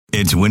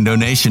It's Window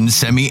Nation's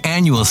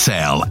semi-annual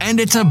sale, and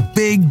it's a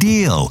big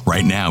deal.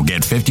 Right now,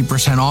 get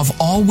 50% off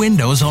all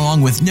windows along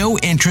with no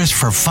interest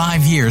for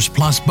 5 years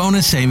plus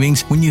bonus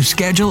savings when you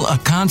schedule a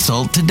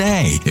consult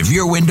today. If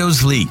your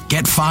windows leak,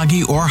 get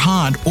foggy or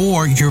hot,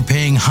 or you're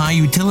paying high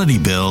utility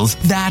bills,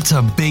 that's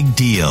a big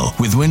deal.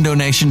 With Window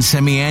Nation's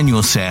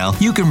semi-annual sale,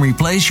 you can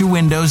replace your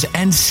windows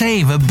and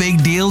save a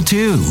big deal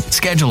too.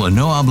 Schedule a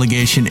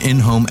no-obligation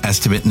in-home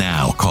estimate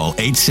now. Call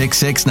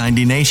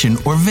 866-90-NATION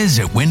or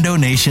visit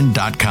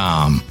windownation.com.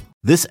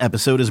 This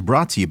episode is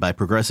brought to you by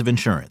Progressive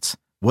Insurance.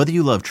 Whether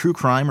you love true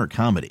crime or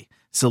comedy,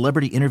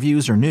 celebrity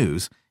interviews or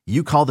news,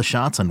 you call the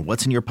shots on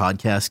what's in your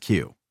podcast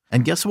queue.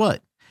 And guess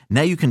what?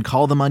 Now you can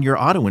call them on your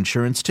auto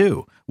insurance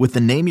too with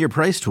the Name Your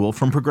Price tool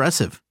from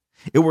Progressive.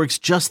 It works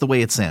just the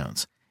way it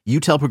sounds.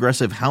 You tell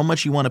Progressive how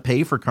much you want to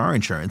pay for car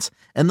insurance,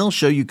 and they'll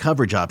show you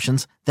coverage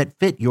options that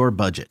fit your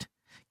budget.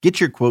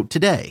 Get your quote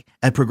today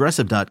at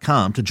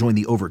Progressive.com to join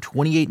the over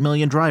 28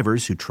 million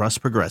drivers who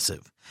trust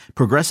Progressive.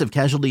 Progressive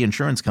Casualty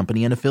Insurance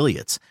Company and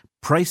Affiliates.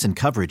 Price and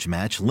coverage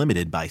match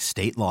limited by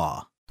state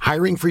law.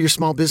 Hiring for your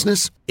small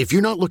business? If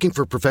you're not looking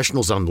for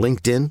professionals on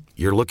LinkedIn,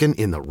 you're looking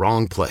in the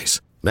wrong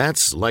place.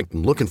 That's like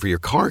looking for your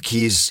car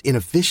keys in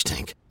a fish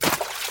tank.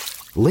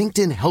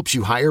 LinkedIn helps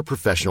you hire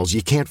professionals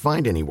you can't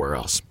find anywhere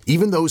else,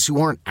 even those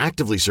who aren't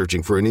actively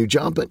searching for a new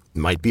job but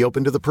might be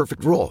open to the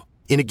perfect role.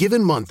 In a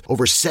given month,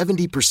 over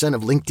 70%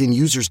 of LinkedIn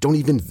users don't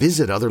even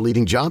visit other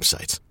leading job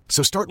sites.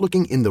 So start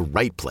looking in the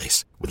right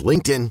place. With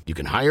LinkedIn, you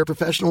can hire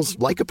professionals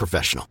like a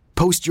professional.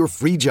 Post your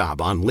free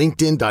job on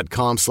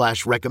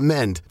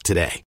linkedin.com/recommend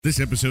today. This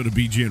episode of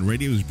BGN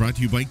Radio is brought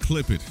to you by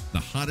Clip It,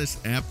 the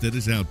hottest app that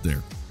is out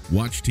there.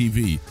 Watch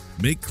TV,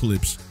 make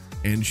clips,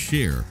 and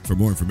share. For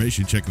more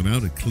information, check them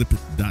out at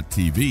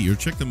clipit.tv or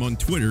check them on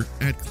Twitter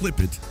at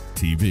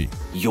clipittv.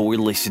 You're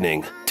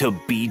listening to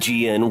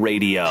BGN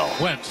Radio.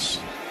 Wentz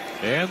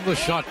and the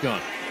shotgun.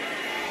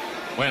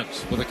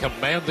 Wentz with a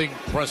commanding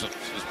presence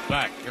is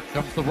back. Here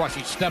comes the rush.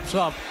 He steps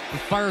up. He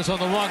fires on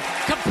the run.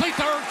 Complete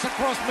to Ertz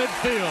across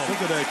midfield.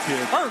 Look at that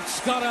kid.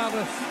 Ertz got out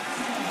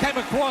came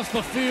across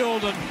the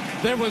field, and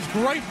there was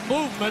great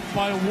movement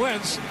by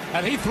Wentz,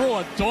 and he threw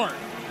a dart.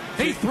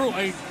 He threw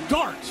a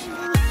dart.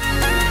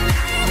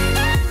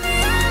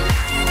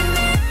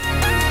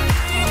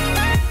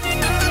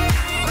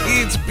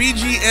 It's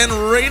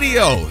BGN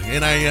Radio,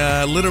 and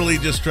I literally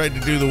just tried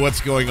to do the what's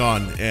going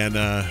on, and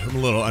I'm a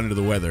little under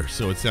the weather,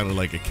 so it sounded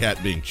like a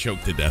cat being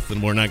choked to death,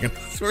 and we're not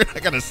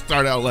gonna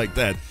start out like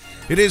that.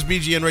 It is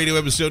BGN Radio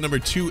episode number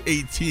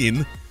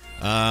 218.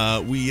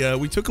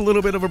 We took a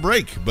little bit of a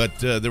break, but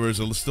there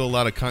was still a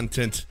lot of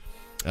content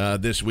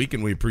this week,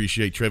 and we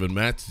appreciate Trev and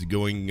Matt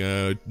going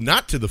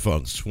not to the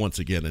phones once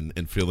again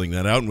and filling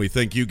that out, and we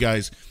thank you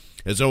guys,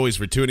 as always,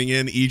 for tuning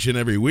in each and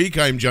every week.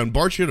 I'm John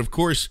Barchett, of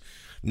course.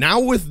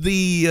 Now with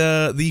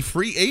the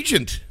free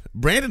agent,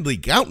 Brandon Lee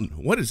Gowton.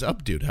 What is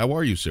up, dude? How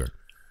are you, sir?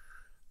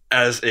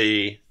 As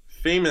a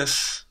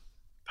famous,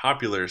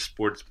 popular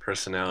sports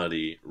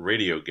personality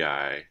radio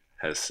guy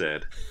has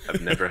said,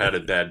 I've never had a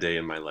bad day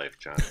in my life,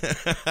 John.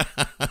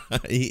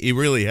 He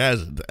really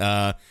hasn't.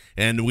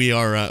 And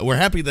we're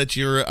happy that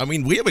you're. I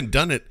mean, we haven't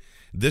done it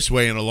this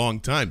way in a long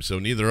time, so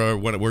neither are.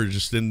 We're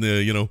just in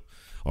the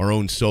our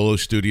own solo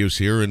studios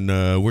here, and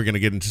we're going to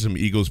get into some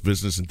Eagles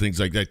business and things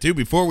like that too.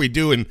 Before we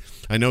do, and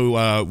I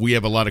know we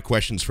have a lot of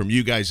questions from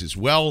you guys as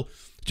well.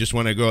 Just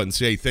want to go out and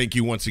say thank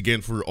you once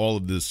again for all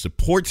of the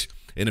support.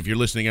 And if you're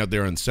listening out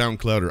there on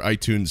SoundCloud or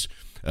iTunes,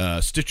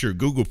 Stitcher,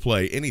 Google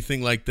Play,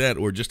 anything like that,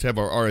 or just have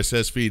our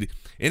RSS feed,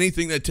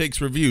 anything that takes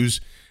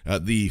reviews,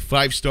 the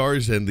 5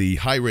 stars and the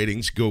high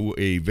ratings go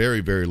a very,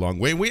 very long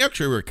way. And we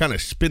actually were kind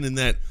of spinning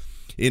that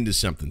into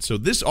something. So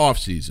this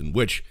offseason,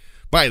 which,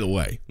 by the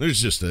way,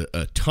 there's just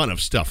a ton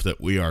of stuff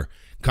that we are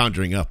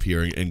conjuring up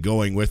here and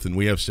going with, and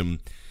we have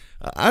some,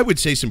 I would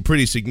say, some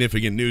pretty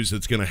significant news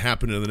that's going to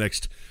happen in the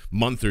next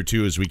month or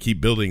two as we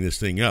keep building this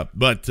thing up.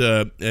 But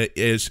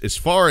as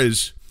far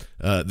as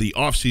the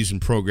off-season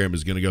program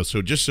is going to go,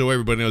 so just so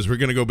everybody knows, we're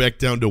going to go back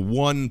down to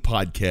one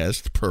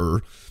podcast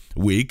per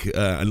week,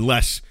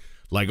 unless,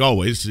 like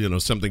always,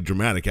 something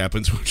dramatic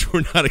happens, which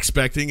we're not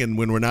expecting, and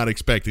when we're not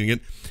expecting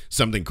it,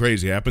 something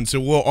crazy happens. So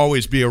we'll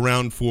always be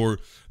around for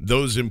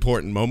those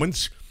important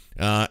moments.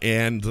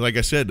 And like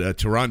I said,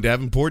 Teron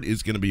Davenport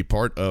is going to be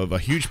a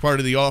huge part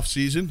of the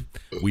offseason.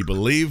 We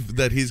believe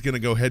that he's going to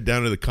go head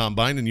down to the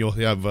Combine, and you'll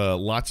have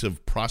lots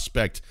of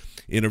prospect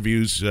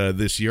interviews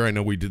this year. I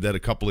know we did that a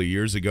couple of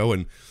years ago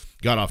and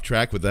got off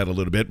track with that a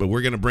little bit, but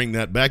we're going to bring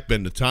that back.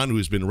 Ben Natan,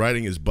 who's been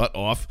writing his butt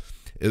off,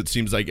 it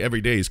seems like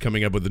every day he's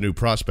coming up with a new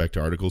prospect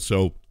article.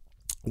 So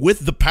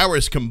with the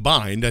powers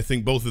combined, I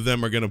think both of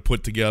them are going to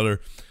put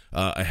together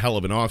a hell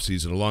of an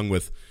offseason, along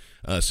with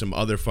some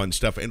other fun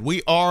stuff. And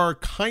we are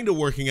kind of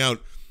working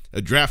out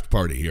a draft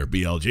party here,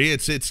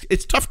 BLG.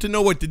 It's tough to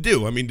know what to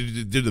do. I mean,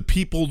 do the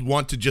people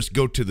want to just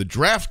go to the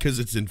draft because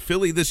it's in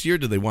Philly this year?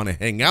 Do they want to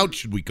hang out?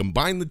 Should we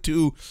combine the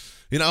two?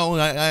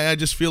 I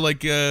just feel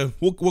like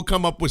we'll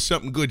come up with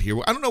something good here.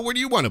 I don't know. Where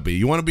do you want to be?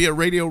 You want to be at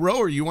Radio Row,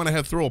 or you want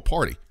to throw a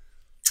party?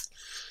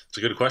 It's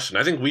a good question.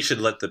 I think we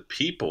should let the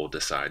people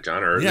decide,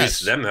 John, or at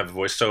Yes. least them have a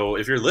voice. So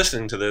if you're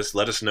listening to this,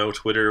 let us know,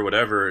 Twitter,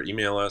 whatever,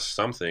 email us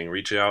something,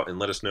 reach out and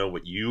let us know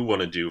what you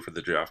want to do for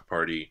the draft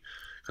party.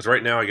 Because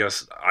right now, I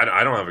guess,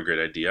 I don't have a great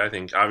idea. I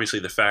think, obviously,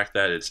 the fact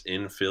that it's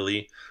in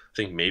Philly, I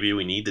think maybe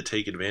we need to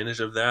take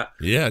advantage of that.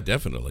 Yeah,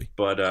 definitely.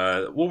 But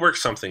we'll work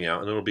something out,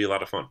 and it'll be a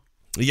lot of fun.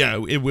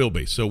 Yeah, it will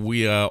be. So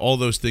we all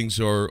those things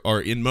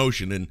are in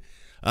motion. And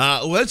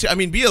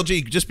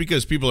BLG, just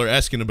because people are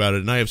asking about it,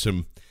 and I have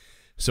some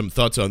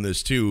thoughts on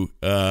this too.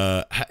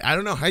 I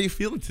don't know how you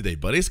feeling today,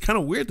 buddy. It's kind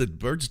of weird that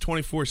Birds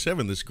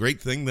 24/7, this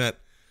great thing that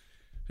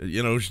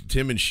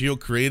Tim and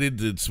Shield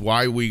created. It's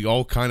why we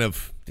all kind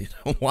of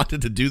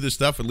wanted to do this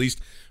stuff. At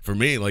least for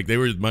me, like they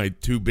were my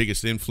two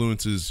biggest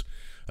influences,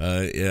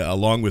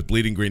 along with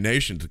Bleeding Green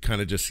Nation, to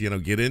kind of just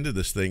get into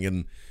this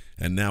thing.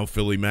 And now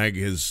Philly Mag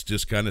has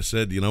just kind of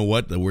said, you know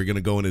what, that we're going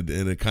to go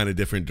in a kind of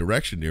different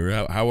direction here.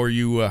 How are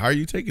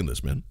you taking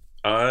this, man?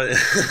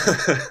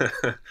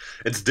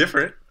 It's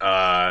different.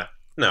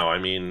 No, I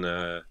mean,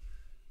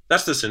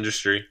 that's this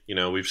industry.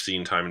 We've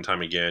seen time and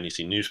time again. You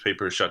see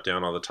newspapers shut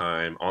down all the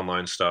time,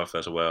 online stuff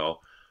as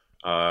well.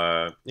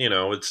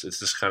 It's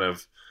this kind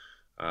of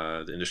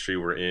the industry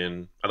we're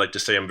in. I'd like to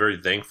say I'm very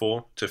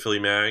thankful to Philly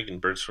Mag and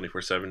Birds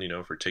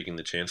 24/7, for taking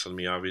the chance on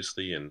me,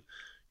 obviously, and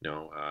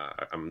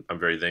I'm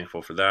very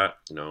thankful for that.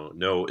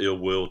 No ill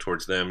will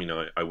towards them.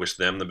 I wish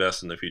them the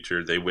best in the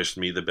future. They wished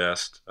me the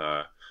best.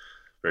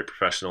 Very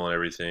professional and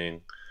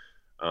everything.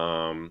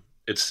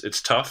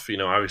 It's tough,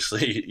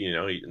 obviously,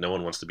 no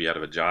one wants to be out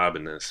of a job,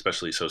 and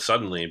especially so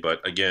suddenly.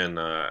 But again,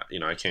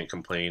 I can't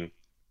complain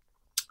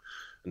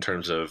in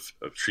terms of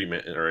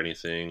treatment or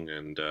anything.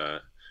 And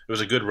it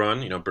was a good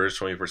run. Birds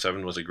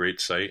 24/7 was a great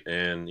site,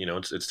 and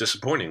it's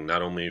disappointing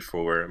not only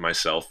for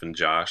myself and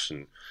Josh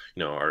and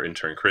our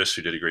intern Chris,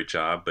 who did a great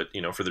job, but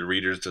for the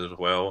readers as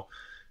well,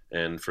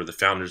 and for the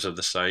founders of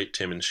the site,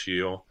 Tim and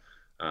Sheil,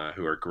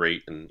 who are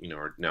great and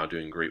are now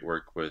doing great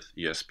work with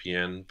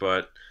ESPN.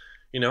 But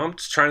I'm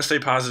just trying to stay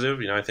positive.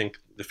 I think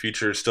the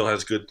future still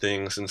has good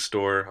things in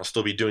store. I'll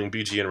still be doing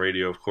BGN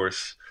radio, of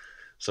course,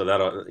 so that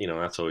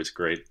that's always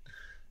great.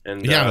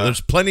 And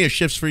there's plenty of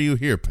shifts for you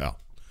here, pal.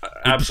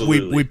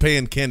 Absolutely. We pay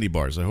in candy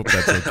bars. I hope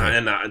that's okay.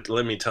 And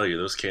let me tell you,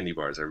 those candy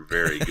bars are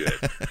very good.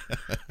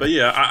 But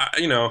yeah,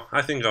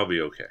 I think I'll be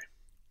okay.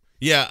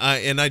 Yeah,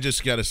 and I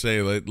just got to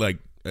say,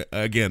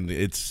 again,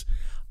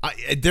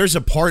 there's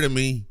a part of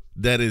me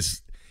that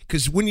is,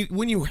 because when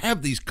you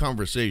have these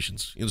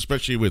conversations,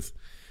 especially with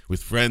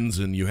friends,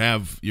 and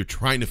you're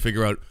trying to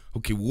figure out,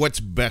 okay, what's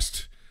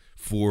best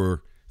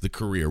for the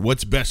career,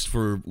 what's best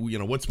for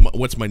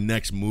what's my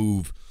next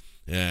move.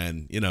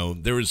 And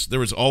there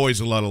was always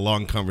a lot of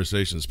long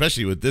conversations,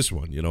 especially with this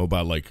one,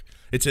 about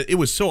it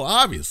was so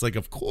obvious,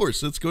 of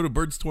course, let's go to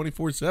Birds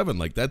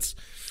 24/7, that's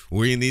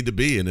where you need to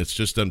be. And it's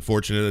just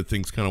unfortunate that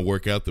things kind of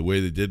work out the way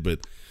they did, but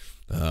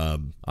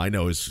I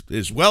know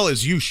as well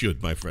as you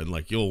should, my friend,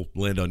 you'll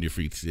land on your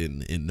feet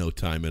in no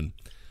time. And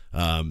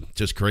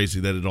just crazy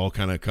that it all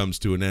kind of comes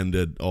to an end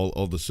all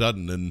of a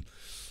sudden. And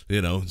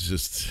it's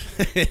just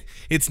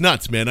it's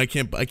nuts, man. I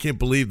can't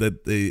believe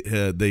that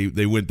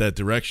they went that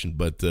direction.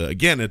 But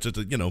again, it's just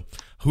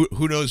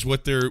who knows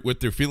what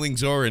their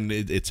feelings are, and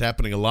it's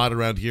happening a lot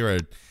around here.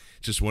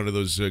 Just one of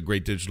those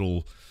great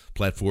digital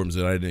platforms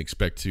that I didn't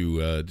expect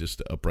to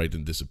just upright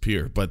and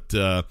disappear. But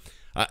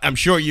I'm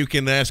sure you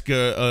can ask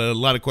a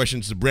lot of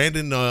questions to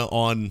Brandon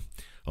on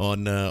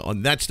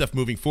that stuff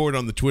moving forward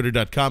on the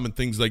Twitter.com and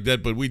things like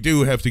that. But we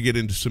do have to get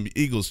into some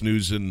Eagles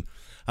news, and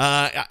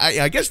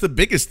I guess the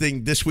biggest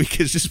thing this week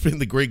has just been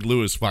the Greg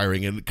Lewis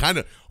firing and kind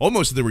of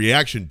almost the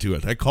reaction to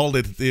it. I called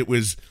it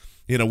was,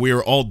 we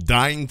were all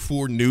dying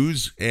for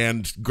news,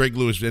 and Greg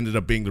Lewis ended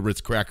up being the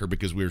Ritz cracker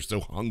because we were so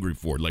hungry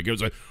for it. It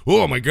was like,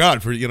 oh my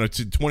God, for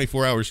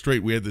 24 hours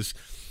straight we had this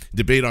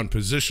debate on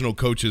positional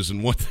coaches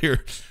and what they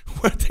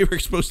were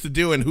supposed to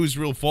do and whose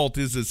real fault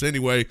is this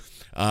anyway.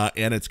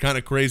 And it's kind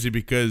of crazy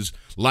because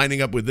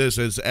lining up with this,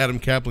 as Adam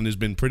Kaplan has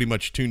been pretty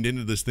much tuned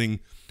into this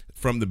thing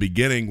from the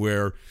beginning,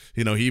 where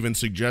he even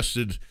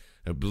suggested,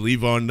 I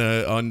believe on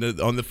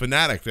the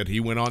Fanatic, that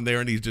he went on there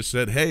and he just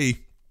said,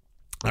 hey,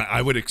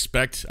 I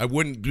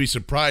wouldn't be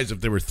surprised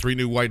if there were 3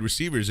 new wide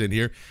receivers in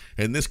here,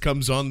 and this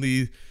comes on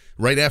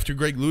right after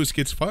Greg Lewis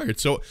gets fired.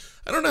 So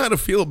I don't know how to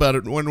feel about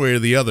it one way or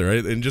the other.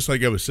 Right? And just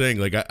like I was saying,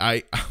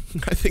 I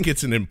think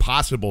it's an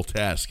impossible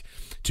task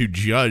to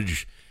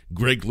judge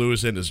Greg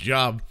Lewis and his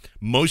job.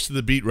 Most of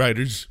the beat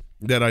writers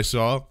that I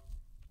saw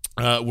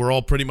we're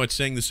all pretty much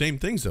saying the same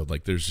things, though.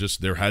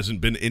 There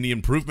hasn't been any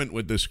improvement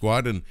with this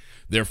squad, and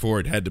therefore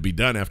it had to be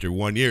done after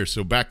 1 year.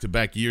 So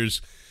back-to-back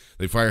years,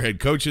 they fire head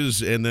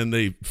coaches, and then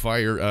they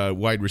fire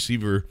wide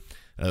receiver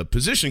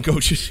position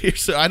coaches here.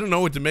 So I don't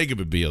know what to make of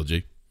it,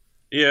 BLG.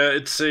 Yeah,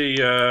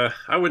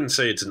 I wouldn't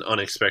say it's an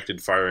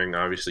unexpected firing,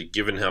 obviously,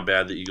 given how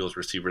bad the Eagles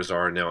receivers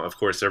are. Now, of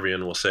course,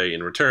 everyone will say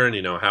in return,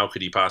 how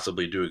could he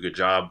possibly do a good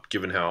job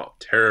given how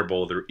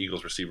terrible the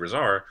Eagles receivers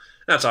are?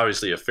 That's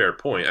obviously a fair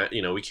point.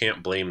 We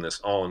can't blame this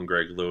all on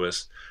Greg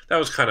Lewis. That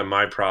was kind of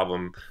my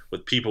problem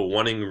with people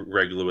wanting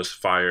Greg Lewis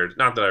fired.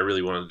 Not that I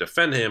really wanted to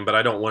defend him, but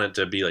I don't want it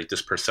to be like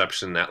this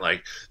perception that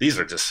like these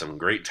are just some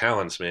great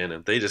talents, man.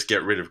 If they just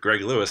get rid of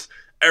Greg Lewis,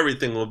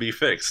 everything will be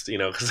fixed,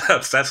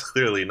 because that's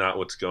clearly not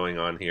what's going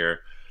on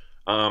here.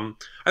 I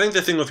think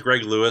the thing with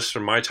Greg Lewis,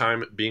 from my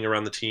time being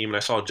around the team, and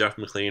I saw Jeff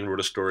McLean wrote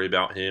a story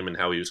about him and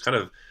how he was kind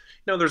of,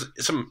 there's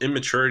some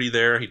immaturity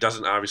there. He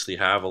doesn't obviously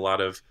have a lot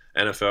of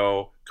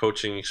NFL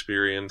coaching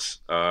experience.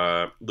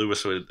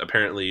 Lewis would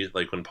apparently,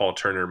 like when Paul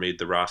Turner made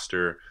the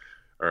roster,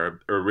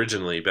 or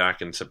originally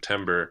back in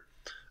September,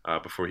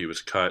 before he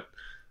was cut,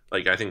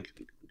 like I think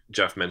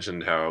Jeff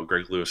mentioned how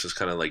Greg Lewis is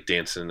kind of like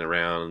dancing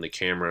around the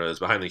cameras,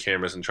 behind the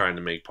cameras, and trying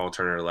to make Paul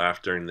Turner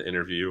laugh during the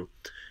interview.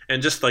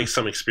 And just like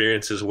some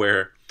experiences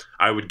where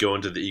I would go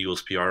into the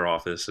Eagles PR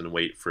office and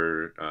wait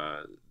for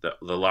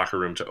the locker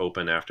room to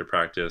open after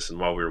practice. And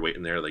while we were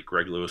waiting there, like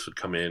Greg Lewis would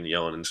come in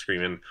yelling and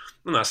screaming.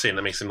 I'm not saying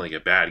that makes him like a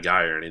bad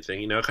guy or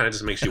anything, it kind of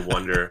just makes you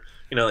wonder,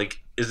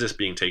 like, is this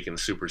being taken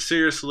super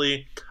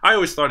seriously? I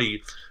always thought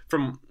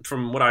from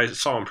what I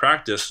saw in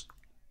practice,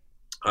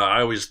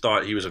 I always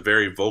thought he was a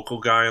very vocal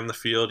guy on the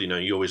field.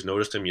 You always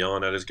noticed him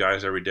yelling at his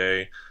guys every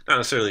day. Not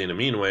necessarily in a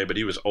mean way, but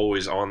he was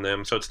always on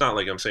them. So it's not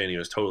like I'm saying he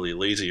was totally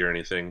lazy or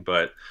anything.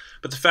 But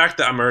the fact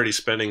that I'm already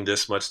spending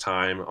this much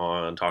time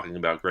on talking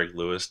about Greg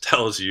Lewis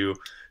tells you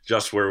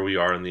just where we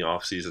are in the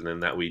offseason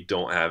and that we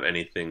don't have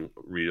anything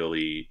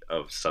really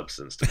of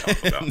substance to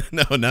talk about.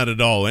 No, not at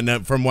all.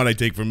 And from what I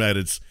take from that,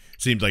 it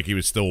seemed like he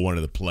was still one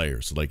of the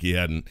players. Like he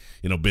hadn't,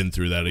 been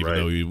through that, even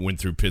though he went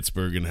through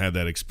Pittsburgh and had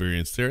that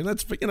experience there. And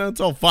that's,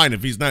 it's all fine.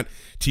 If he's not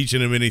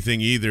teaching him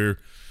anything either,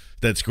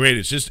 that's great.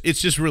 It's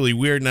just really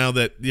weird now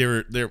that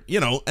they're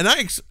and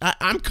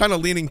I'm kind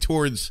of leaning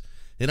towards,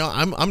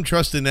 I'm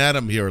trusting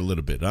Adam here a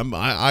little bit.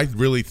 I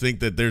really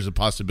think that there's a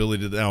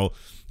possibility that now,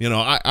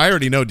 I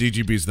already know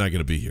DGB's not going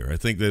to be here. I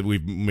think that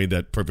we've made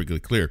that perfectly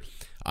clear.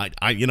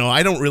 I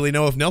don't really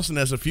know if Nelson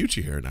has a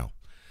future here now.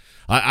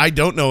 I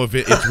don't know if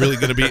it's really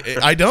going to be.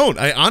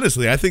 I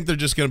honestly, I think they're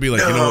just going to be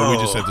like,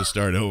 we just have to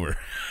start over.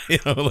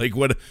 Like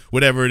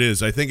whatever it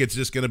is. I think it's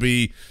just going to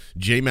be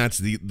J-Matt's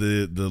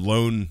the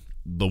lone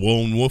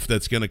wolf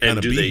that's going to kind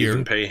of be here.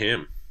 And do they even pay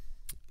him?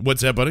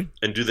 What's that, buddy?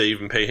 And do they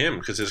even pay him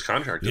because his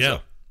contract is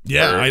up?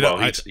 Yeah,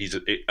 he's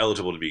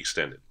eligible to be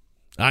extended.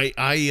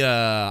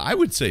 I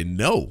would say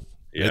no.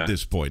 At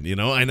this point,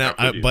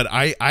 but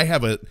I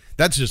have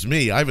that's just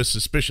me. I have a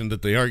suspicion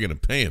that they are going to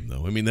pay him,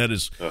 though. I mean, that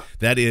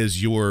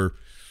is your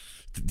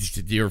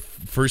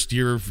first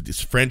year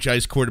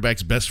franchise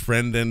quarterback's best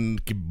friend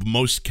and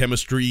most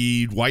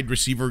chemistry wide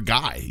receiver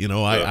guy.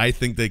 I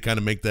think they kind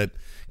of make that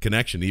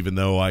connection, even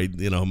though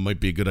it might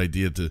be a good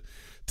idea to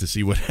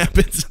see what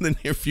happens in the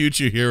near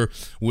future here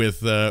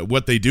with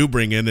what they do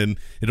bring in, and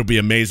it'll be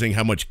amazing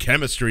how much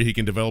chemistry he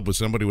can develop with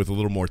somebody with a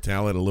little more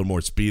talent, a little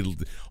more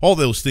speed, all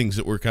those things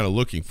that we're kind of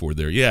looking for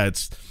there. Yeah,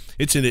 it's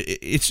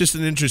just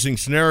an interesting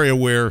scenario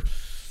where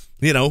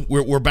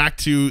we're back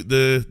to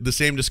the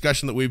same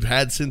discussion that we've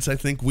had since I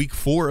think week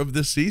 4 of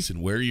this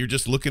season, where you're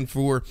just looking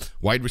for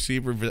wide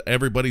receiver.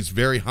 Everybody's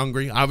very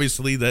hungry.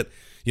 Obviously that.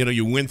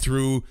 You went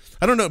through,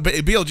 I don't know, but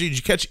BLG, did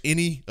you catch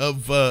any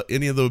of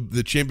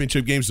the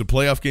championship games, the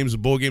playoff games, the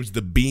bowl games,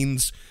 the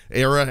Beans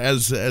era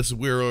as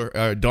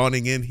we're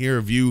dawning in here?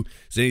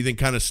 Has anything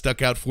kind of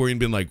stuck out for you and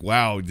been like,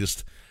 wow,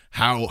 just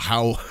how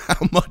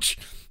much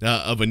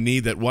of a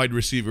need that wide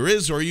receiver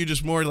is? Or are you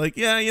just more like,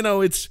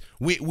 it's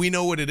we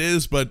know what it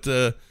is, but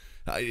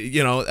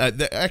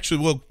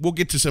actually we'll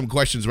get to some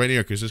questions right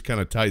here because this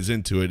kind of ties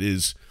into it.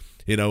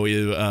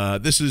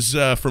 This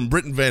is from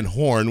Britton Van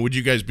Horn. Would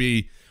you guys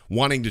be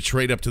wanting to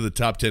trade up to the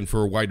top 10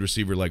 for a wide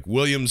receiver like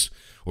Williams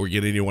or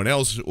get anyone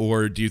else,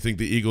 or do you think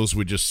the Eagles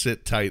would just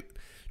sit tight,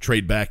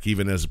 trade back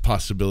even as a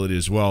possibility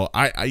as well?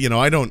 I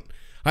don't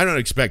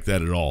expect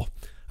that at all.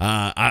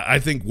 I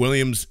think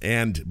Williams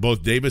and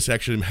both Davis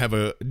actually have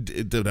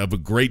a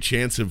great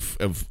chance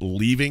of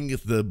leaving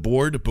the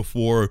board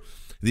before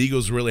the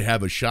Eagles really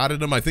have a shot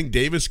at him. I think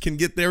Davis can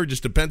get there. It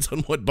just depends on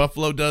what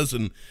Buffalo does,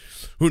 and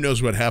who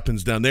knows what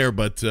happens down there.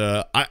 But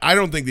I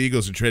don't think the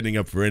Eagles are trading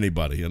up for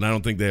anybody, and I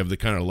don't think they have the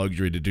kind of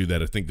luxury to do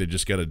that. I think they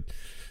just got to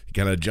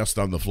kind of adjust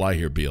on the fly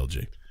here,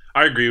 BLG.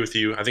 I agree with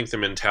you. I think the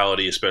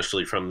mentality,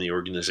 especially from the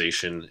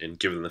organization, and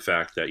given the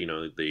fact that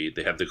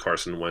they had the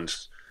Carson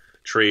Wentz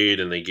trade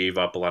and they gave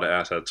up a lot of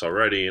assets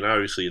already, and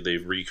obviously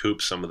they've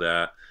recouped some of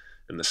that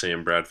in the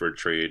Sam Bradford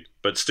trade.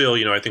 But still,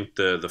 I think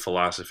the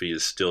philosophy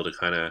is still to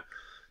kind of,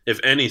 if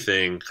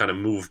anything, kind of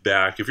move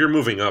back. If you're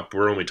moving up,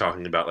 we're only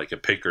talking about like a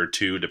pick or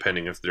two,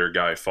 depending if their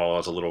guy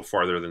falls a little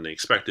farther than they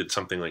expected.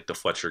 Something like the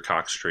Fletcher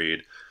Cox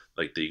trade,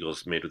 like the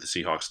Eagles made with the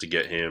Seahawks to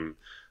get him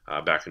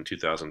back in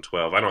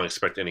 2012. I don't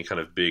expect any kind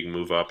of big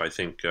move up. I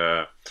think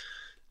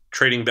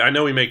trading back. I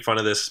know we make fun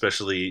of this,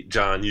 especially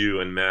John, you,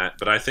 and Matt,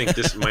 but I think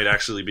this might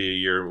actually be a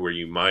year where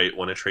you might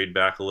want to trade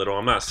back a little.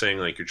 I'm not saying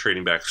like you're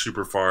trading back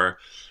super far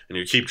and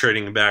you keep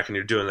trading back and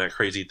you're doing that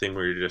crazy thing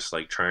where you're just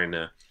like trying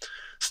to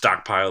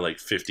stockpile like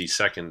 50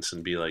 seconds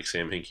and be like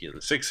Sam Hinkie and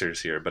the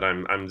Sixers here. But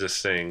I'm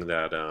just saying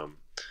that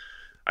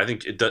I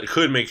think it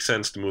could make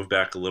sense to move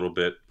back a little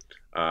bit.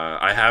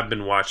 I have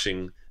been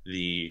watching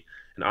in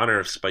honor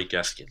of Spike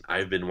Eskin,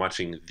 I've been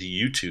watching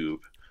the YouTube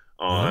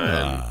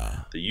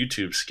on the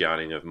YouTube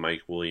scouting of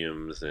Mike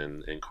Williams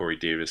and Corey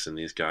Davis and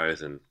these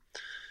guys, and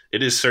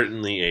it is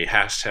certainly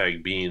a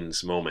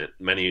 #Beans moment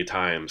many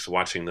times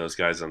watching those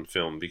guys on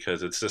film,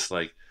 because it's just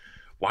like,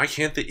 why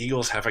can't the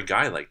Eagles have a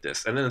guy like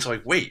this? And then it's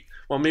like, wait,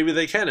 well, maybe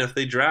they can if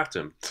they draft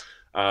him.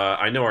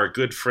 I know our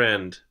good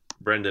friend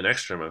Brendan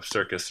Ekstrom of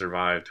Circus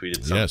Survive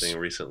tweeted something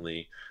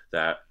recently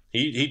that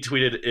he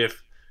tweeted,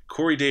 if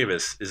Corey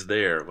Davis is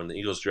there when the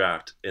Eagles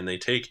draft and they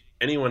take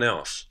anyone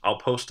else, I'll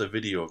post a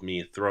video of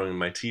me throwing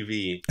my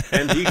TV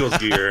and Eagles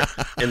gear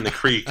in the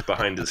creek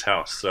behind his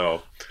house.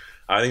 So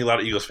I think a lot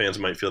of Eagles fans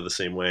might feel the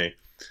same way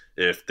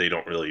if they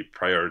don't really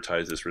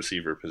prioritize this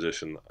receiver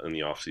position in the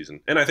offseason.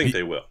 And I think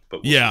they will.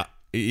 But we'll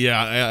see.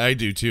 I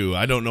do too.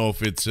 I don't know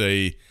if it's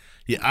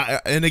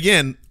and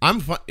again, I'm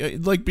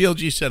like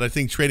BLG said, I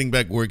think trading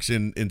back works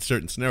in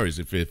certain scenarios.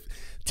 If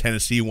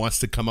Tennessee wants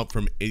to come up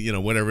from,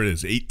 whatever it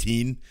is,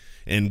 18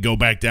 and go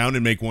back down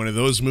and make one of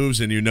those moves,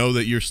 and you know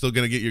that you're still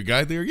going to get your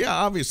guy there, yeah,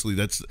 obviously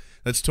that's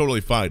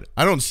totally fine.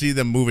 I don't see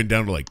them moving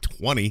down to like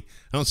 20.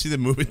 I don't see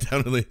them moving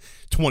down to like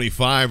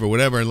 25 or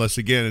whatever, unless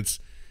again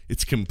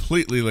it's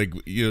completely like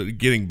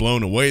getting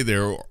blown away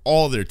there.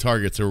 All their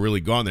targets are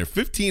really gone there.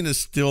 15 is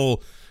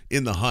still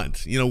in the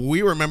hunt.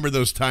 We remember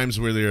those times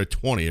where they're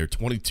 20 or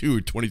 22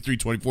 or 23,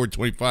 24,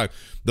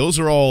 25. Those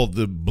are all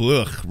the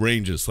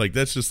ranges. Like,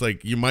 that's just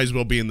like, you might as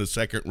well be in the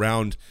second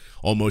round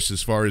almost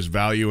as far as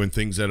value and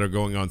things that are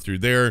going on through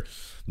there.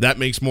 That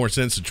makes more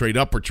sense to trade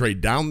up or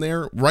trade down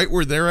there. Right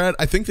where they're at,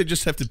 I think they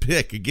just have to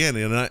pick again.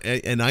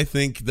 And I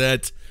think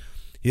that,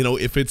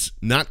 if it's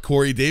not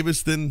Corey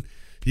Davis, then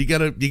you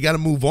gotta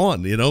move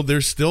on.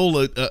 There's still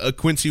a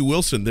Quincy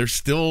Wilson. There's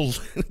still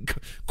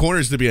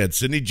corners to be had.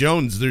 Sidney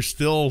Jones. There's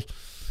still,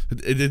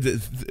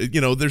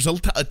 there's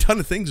a ton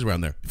of things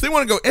around there. If they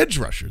want to go edge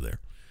rusher there,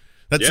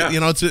 that's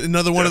it's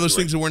another one of those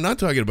things that we're not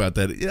talking about.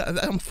 That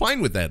I'm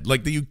fine with that.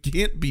 Like, you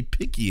can't be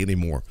picky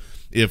anymore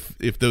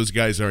if those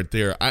guys aren't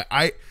there.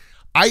 I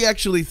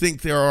actually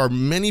think there are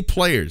many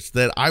players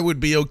that I would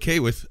be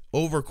okay with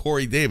over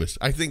Corey Davis.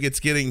 I think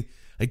it's getting,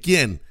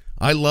 again,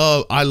 I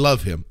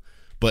love him.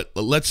 But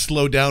let's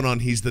slow down on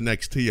he's the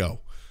next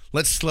T.O.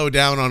 Let's slow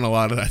down on a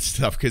lot of that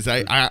stuff, because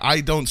I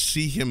don't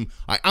see him.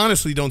 I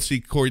honestly don't see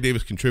Corey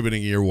Davis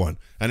contributing year one.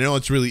 And I know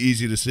it's really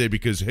easy to say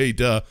because, hey,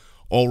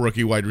 all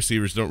rookie wide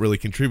receivers don't really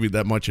contribute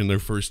that much in their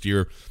first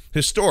year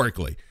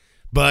historically.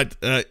 But,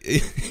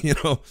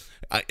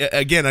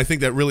 again, I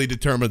think that really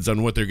determines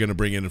on what they're going to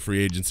bring in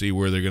free agency,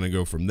 where they're going to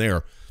go from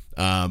there.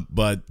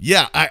 But,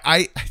 yeah,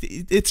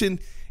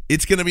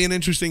 it's going to be an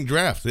interesting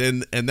draft,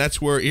 and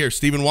that's where here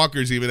Stephen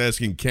Walker's even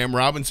asking Cam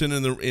Robinson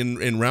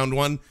in round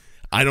one.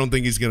 I don't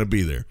think he's going to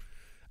be there.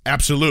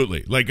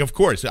 Absolutely, like, of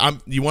course,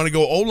 you want to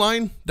go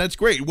O-line? That's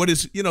great. What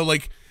is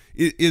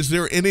is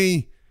there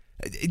any?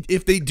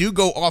 If they do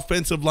go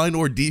offensive line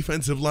or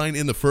defensive line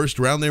in the first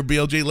round there,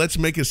 BLJ, let's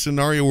make a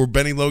scenario where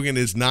Benny Logan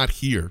is not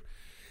here.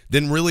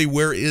 Then really,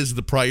 where is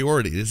the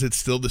priority? Is it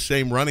still the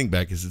same running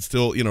back? Is it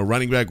still,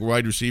 running back,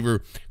 wide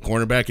receiver,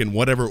 cornerback, in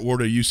whatever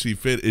order you see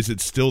fit? Is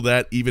it still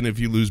that, even if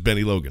you lose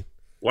Benny Logan?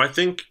 Well, I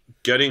think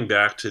getting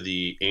back to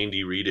the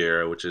Andy Reid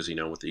era, which is,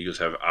 what the Eagles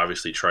have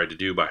obviously tried to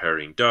do by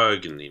hiring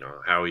Doug and,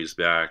 Howie's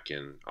back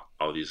and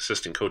all these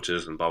assistant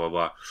coaches and blah, blah,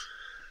 blah.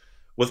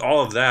 With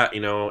all of that,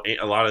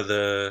 a lot of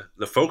the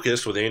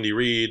focus with Andy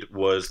Reid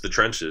was the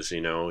trenches.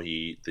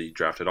 He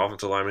drafted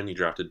offensive linemen, he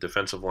drafted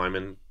defensive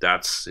linemen.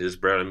 That's his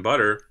bread and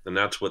butter, and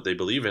that's what they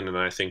believe in. And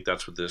I think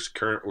that's what this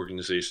current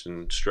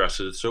organization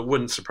stresses. So it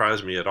wouldn't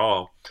surprise me at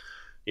all,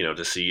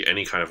 to see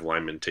any kind of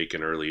lineman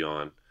taken early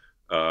on.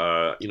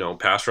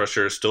 Pass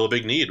rusher is still a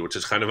big need, which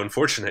is kind of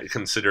unfortunate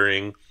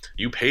considering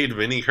you paid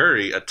Vinny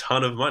Curry a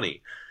ton of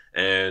money.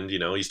 And,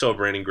 you still have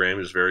Brandon Graham,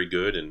 who's very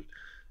good and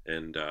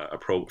a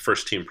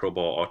first-team Pro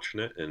Bowl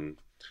alternate and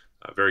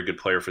a very good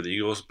player for the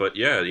Eagles. But,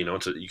 yeah,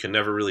 you can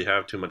never really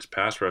have too much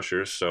pass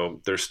rushers.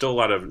 So there's still a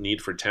lot of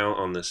need for talent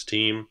on this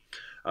team.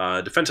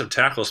 Defensive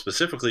tackle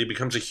specifically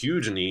becomes a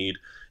huge need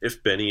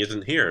if Benny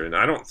isn't here. And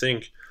I don't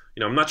think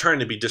I'm not trying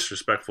to be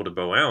disrespectful to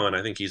Bo Allen.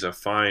 I think he's a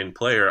fine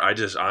player. I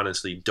just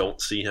honestly don't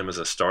see him as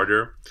a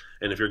starter.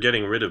 And if you're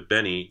getting rid of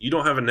Benny, you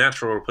don't have a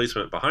natural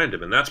replacement behind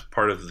him. And that's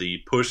part of the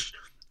push,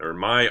 or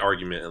my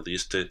argument at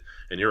least,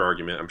 and your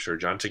argument, I'm sure,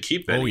 John, to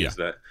keep Benny, is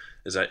that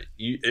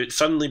it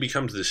suddenly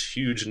becomes this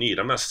huge need.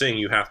 I'm not saying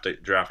you have to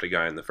draft a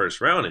guy in the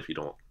first round if you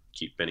don't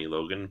keep Benny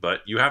Logan,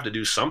 but you have to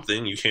do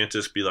something. You can't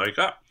just be like,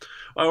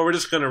 we're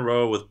just going to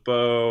roll with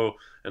Bo,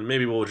 and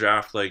maybe we'll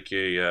draft like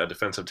a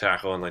defensive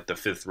tackle in like the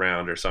 5th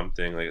round or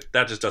something. Like,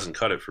 that just doesn't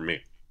cut it for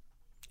me.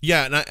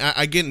 Yeah, and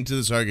I get into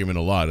this argument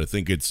a lot. I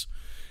think it's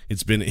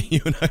It's been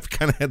you and I've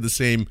kind of had the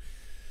same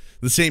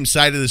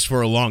side of this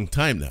for a long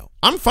time now.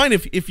 I'm fine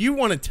if you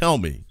want to tell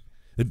me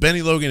that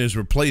Benny Logan is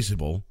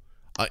replaceable.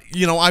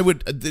 I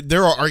would.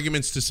 There are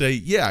arguments to say,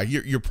 yeah,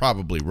 you're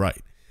probably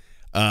right.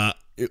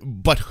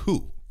 But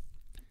who?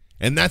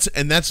 And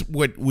that's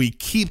what we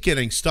keep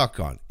getting stuck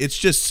on. It's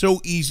just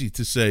so easy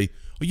to say,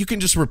 well, you can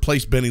just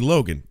replace Benny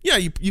Logan. Yeah,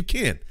 you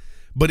can.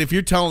 But if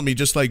you're telling me,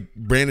 just like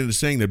Brandon is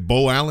saying, that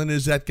Bo Allen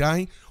is that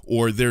guy,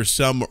 or there's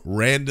some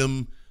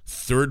random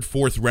third,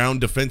 fourth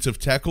round defensive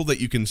tackle that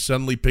you can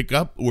suddenly pick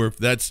up, or if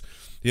that's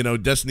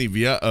Destiny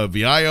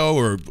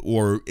Viaio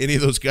or any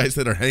of those guys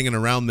that are hanging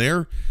around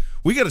there,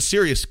 we got a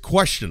serious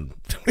question.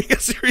 We got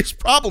a serious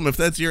problem if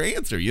that's your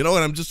answer. You know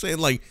what I'm just saying?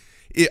 Like,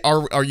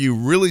 are you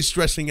really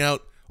stressing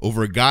out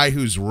over a guy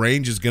whose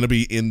range is going to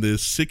be in the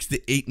 $6 to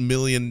 $8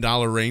 million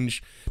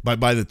range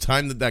by the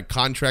time that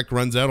contract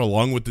runs out,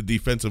 along with the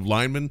defensive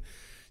lineman?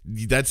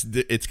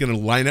 It's going to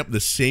line up the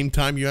same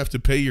time you have to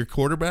pay your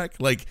quarterback.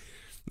 Like,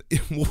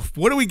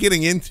 what are we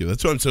getting into?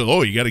 That's what I'm saying.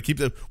 Oh, you got to keep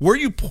that. Where are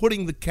you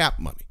putting the cap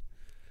money?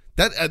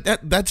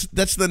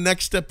 That's the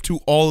next step to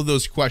all of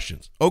those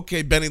questions.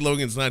 Okay, Benny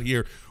Logan's not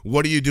here.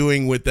 What are you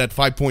doing with that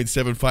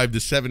 $5.75 to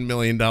 $7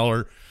 million?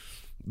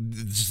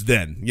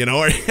 Then,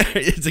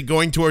 is it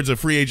going towards a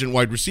free agent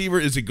wide receiver?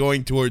 Is it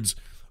going towards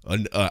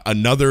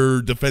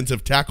another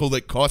defensive tackle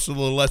that costs a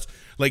little less?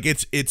 Like,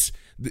 it's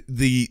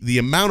the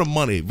amount of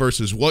money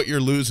versus what you're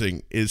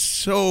losing is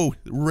so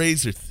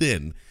razor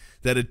thin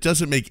that it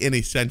doesn't make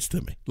any sense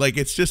to me. Like,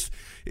 it's just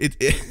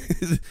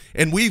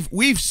and we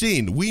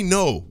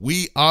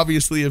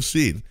obviously have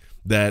seen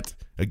that,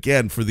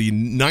 again, for the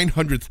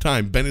 900th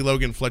time, Benny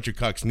Logan, Fletcher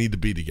Cox need to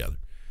be together.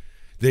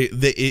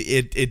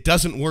 It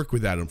doesn't work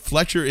without him.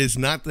 Fletcher is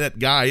not that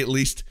guy, at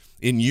least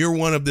in year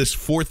one of this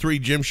 4-3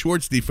 Jim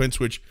Schwartz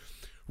defense, which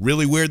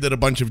really weird that a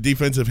bunch of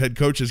defensive head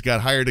coaches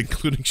got hired,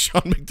 including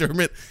Sean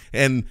McDermott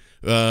and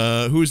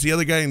who's the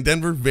other guy in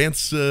Denver?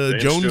 Vance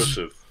Jones?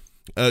 Joseph.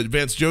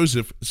 Vance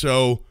Joseph.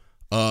 So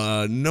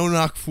no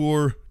knock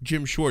for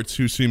Jim Schwartz,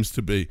 who seems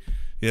to be,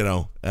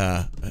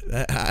 I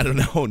don't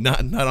know,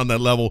 not on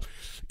that level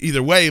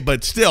either way,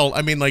 but still,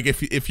 I mean, like,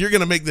 if you're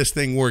going to make this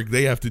thing work,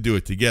 they have to do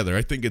it together.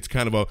 I think it's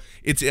kind of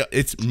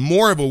it's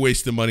more of a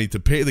waste of money to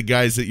pay the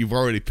guys that you've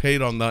already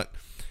paid on that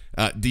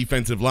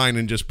defensive line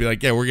and just be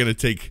like, yeah, we're going to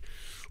take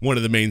one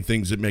of the main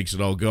things that makes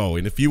it all go.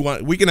 And if you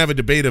want, we can have a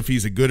debate if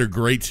he's a good or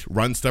great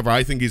run stuffer.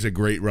 I think he's a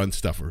great run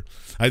stuffer.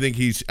 I think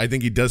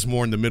he does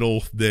more in the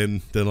middle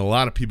than a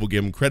lot of people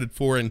give him credit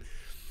for. And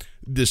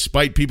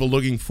despite people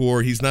looking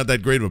for, he's not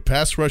that great of a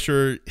pass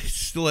rusher, he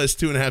still has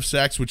 2.5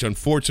 sacks, which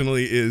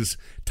unfortunately is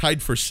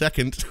tied for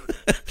second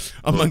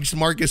amongst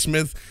Marcus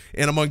Smith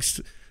and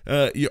amongst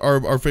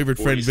our favorite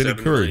friend Vinny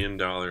Curry. $47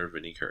 million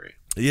Vinny Curry.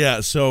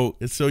 Yeah, so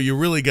you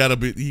really got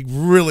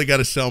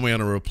to sell me on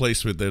a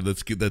replacement there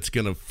that's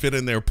going to fit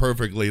in there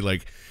perfectly,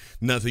 like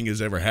nothing has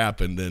ever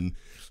happened. And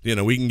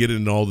we can get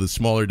into all the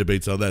smaller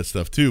debates on that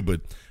stuff too,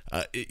 but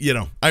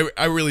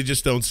I really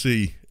just don't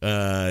see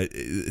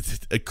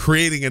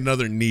creating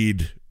another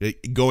need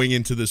going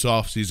into this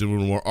offseason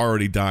when we're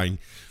already dying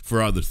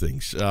for other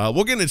things.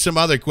 We'll get into some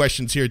other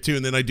questions here too,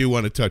 and then I do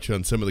want to touch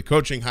on some of the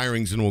coaching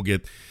hirings, and we'll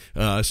get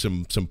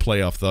some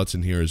playoff thoughts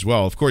in here as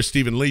well. Of course,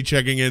 Stephen Lee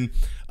checking in.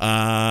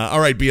 All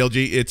right,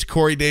 BLG, it's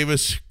Corey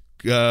Davis,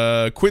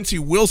 Quincy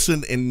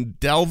Wilson, and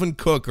Dalvin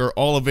Cook are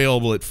all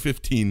available at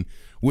 15.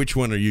 Which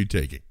one are you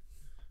taking?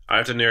 I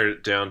have to narrow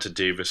it down to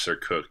Davis or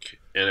Cook.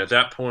 And at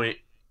that point,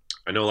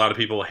 I know a lot of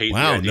people hate the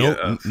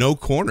idea no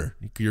corner.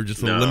 You're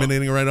just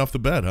eliminating it right off the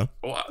bat, huh?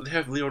 Well, they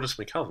have Leotis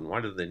McKelvin.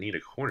 Why do they need a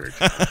corner?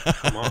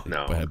 Come on,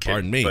 no.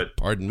 Pardon me.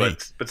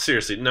 But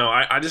seriously, no,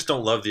 I just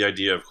don't love the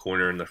idea of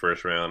corner in the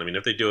first round. I mean,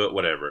 if they do it,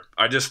 whatever.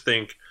 I just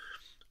think,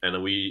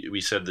 and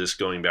we said this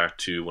going back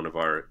to one of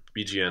our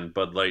BGN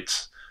Bud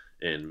Lights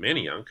in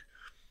Manayunk.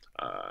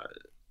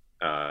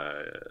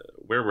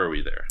 Where were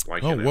we there?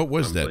 What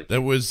was that?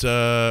 That was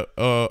the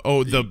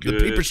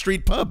Paper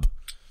Street Pub.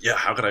 Yeah,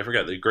 how could I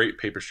forget? The great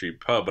Paper Street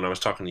Pub. When I was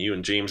talking to you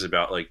and James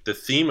about, like, the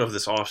theme of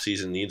this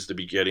offseason needs to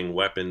be getting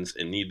weapons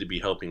and need to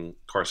be helping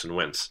Carson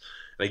Wentz.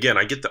 And again,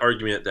 I get the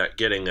argument that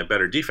getting a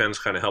better defense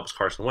kind of helps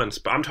Carson Wentz,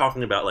 but I'm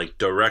talking about, like,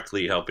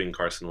 directly helping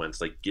Carson Wentz,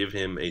 like, give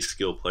him a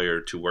skill player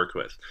to work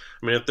with.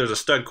 I mean, if there's a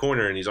stud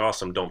corner and he's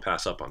awesome, don't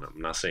pass up on him.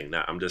 I'm not saying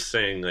that. I'm just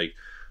saying, like,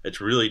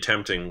 it's really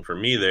tempting for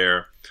me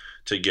there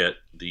to get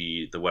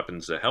the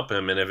weapons that help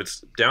him. And if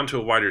it's down to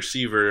a wide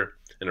receiver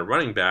and a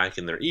running back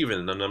and they're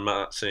even, then I'm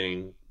not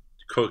saying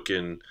Cook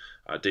and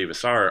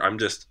Davis are.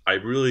 I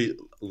really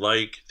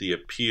like the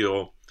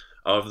appeal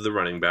of the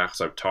running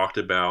backs. I've talked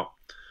about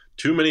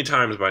too many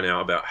times by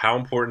now about how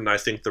important I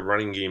think the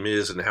running game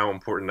is and how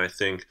important I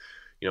think,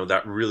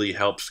 that really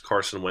helps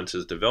Carson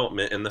Wentz's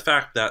development. And the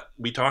fact that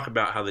we talk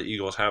about how the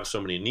Eagles have so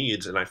many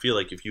needs, and I feel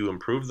like if you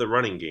improve the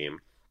running game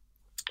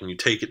and you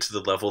take it to the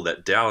level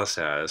that Dallas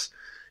has,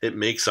 it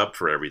makes up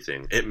for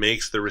everything. It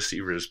makes the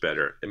receivers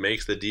better. It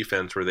makes the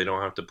defense where they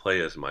don't have to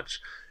play as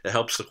much. It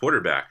helps the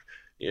quarterback.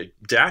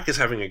 Dak is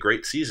having a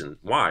great season.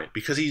 Why?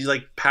 Because he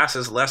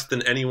passes less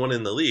than anyone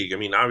in the league. I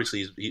mean,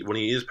 obviously, when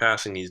he is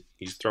passing,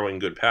 he's throwing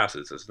good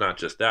passes. It's not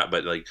just that,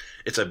 but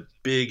it's a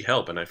big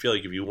help. And I feel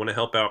like if you want to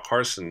help out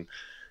Carson,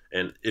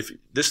 and if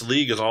this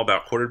league is all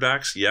about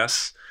quarterbacks,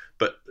 yes,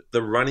 but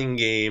the running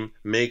game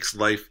makes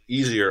life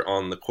easier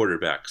on the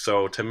quarterback.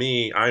 So to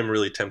me, I'm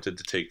really tempted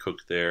to take Cook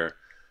there.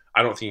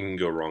 I don't think you can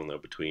go wrong though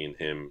between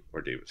him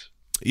or Davis.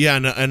 Yeah,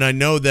 and I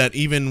know that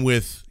even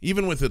with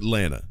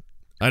Atlanta,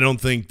 I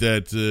don't think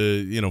that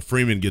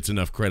Freeman gets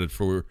enough credit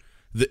for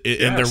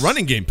and their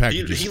running game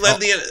packages. He led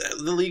the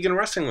league in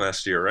rushing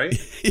last year, right?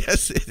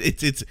 Yes,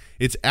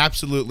 it's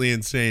absolutely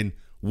insane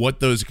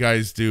what those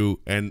guys do,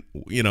 and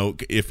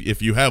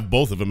if you have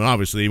both of them, and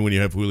obviously when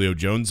you have Julio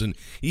Jones and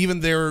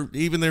even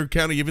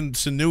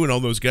Sanu and all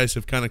those guys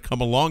have kind of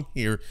come along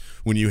here.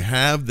 When you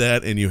have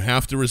that and you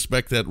have to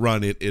respect that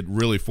run, it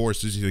really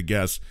forces you to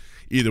guess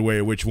either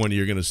way which one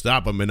you're going to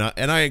stop them. And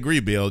I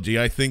agree, BLG.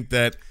 I think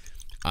that.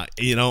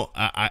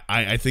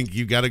 I think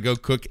you got to go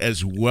Cook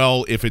as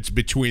well if it's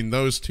between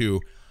those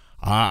two.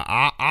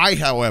 I,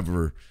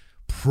 however,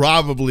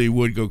 probably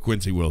would go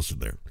Quincy Wilson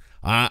there.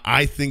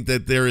 I think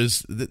that there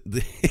is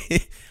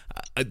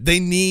they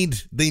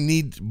need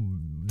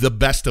the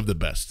best of the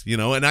best,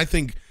 and I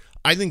think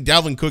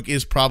Dalvin Cook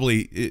is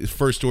probably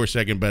first or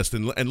second best.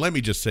 And let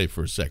me just say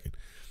for a second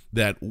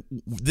that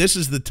this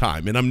is the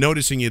time, and I'm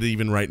noticing it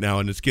even right now,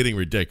 and it's getting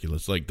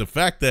ridiculous. Like the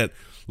fact that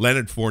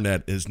Leonard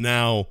Fournette is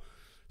now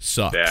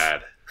sucks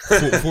bad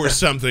for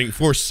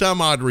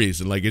some odd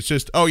reason. Like it's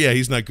just, oh yeah,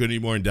 he's not good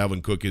anymore, and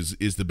Dalvin Cook is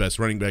the best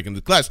running back in the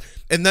class,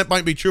 and that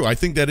might be true. I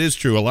think that is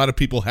true. A lot of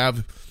people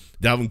have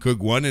Dalvin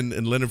Cook 1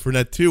 and Leonard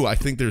Fournette 2. I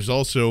think there's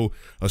also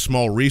a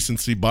small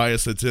recency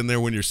bias that's in there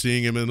when you're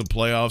seeing him in the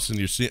playoffs and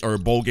or a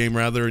bowl game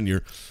rather, and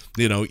you're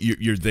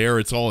there.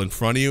 It's all in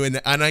front of you,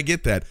 and I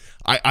get that.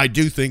 I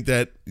do think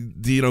that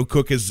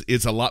Cook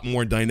is a lot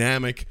more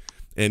dynamic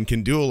and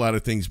can do a lot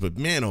of things, but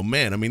man, oh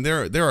man, I mean,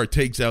 there are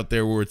takes out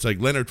there where it's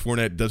like Leonard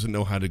Fournette doesn't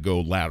know how to go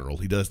lateral.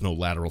 He does no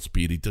lateral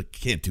speed. He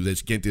can't do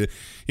this, can't do that.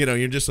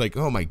 You're just like,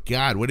 oh my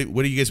God, what have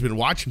you guys been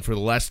watching for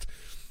the last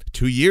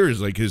 2 years?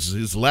 Like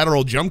his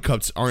lateral jump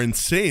cuts are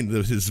insane.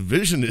 His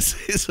vision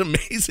is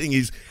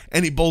amazing.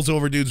 He bowls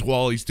over dudes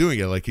while he's doing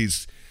it. Like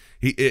it's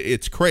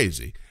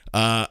crazy.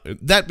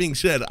 That being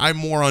said, I'm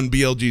more on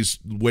BLG's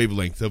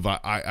wavelength of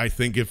I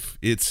think if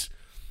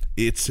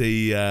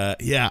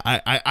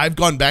I've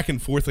gone back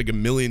and forth like a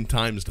million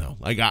times now.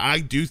 Like I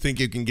do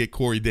think you can get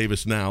Corey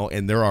Davis now,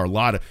 and there are a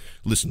lot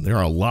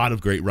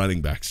of great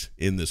running backs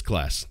in this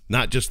class.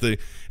 Not just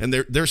and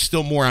there's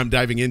still more I'm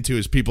diving into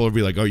as people will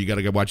be like, oh, you got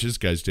to go watch this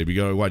guy's tape. You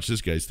got to watch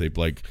this guy's tape.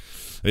 Like,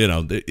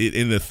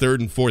 in the third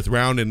and fourth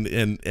round,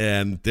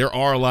 and there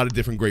are a lot of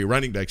different great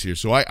running backs here.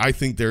 So I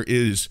think there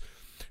is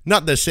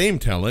not the same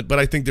talent, but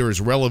I think there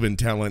is relevant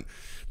talent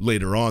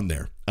later on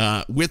there.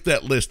 With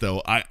that list,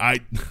 though, I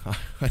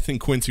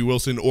think Quincy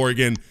Wilson,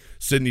 Oregon,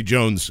 Sidney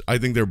Jones, I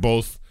think they're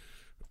both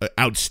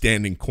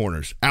outstanding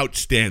corners,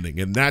 outstanding,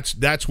 and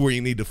that's where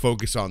you need to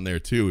focus on there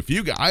too. If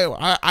you,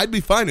 I'd be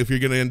fine if you're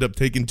going to end up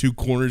taking two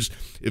corners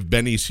if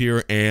Benny's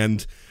here,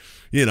 and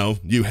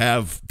you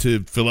have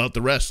to fill out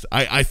the rest.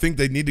 I think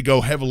they need to go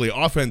heavily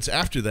offense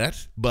after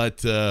that,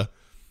 but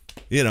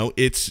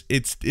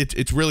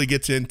it's really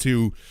gets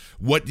into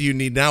what do you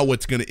need now,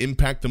 what's going to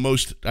impact the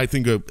most. I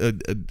think a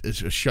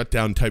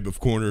shutdown type of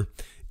corner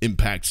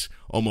impacts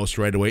almost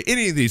right away.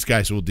 Any of these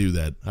guys will do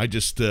that. I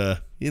just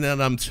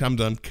I'm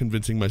done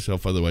convincing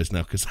myself otherwise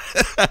now, because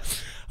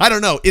I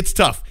don't know, it's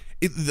tough.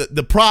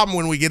 The problem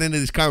when we get into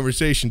these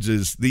conversations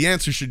is the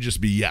answer should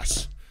just be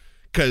yes,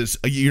 because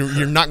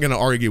you're not going to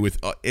argue with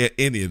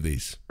any of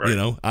these,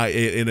 right.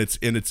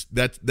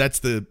 That's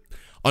the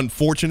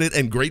unfortunate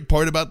and great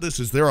part about this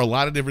is there are a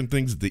lot of different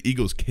things that the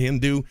Eagles can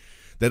do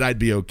that I'd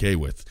be okay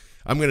with.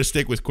 I'm going to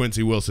stick with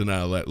Quincy Wilson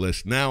out of that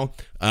list. Now,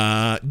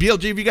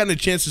 BLG, have you gotten a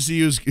chance to see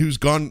who's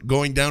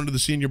going down to the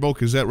Senior Bowl?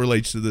 Because that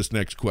relates to this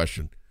next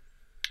question.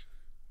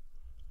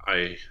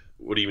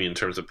 What do you mean in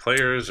terms of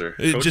players or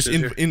coaches? Just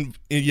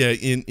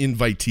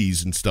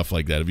invitees and stuff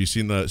like that. Have you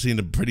seen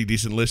a pretty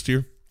decent list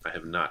here? I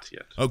have not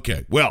yet.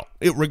 Okay. Well,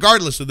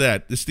 regardless of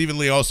that, Stephen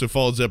Lee also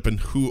follows up in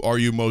who are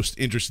you most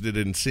interested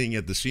in seeing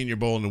at the Senior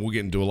Bowl, and we'll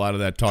get into a lot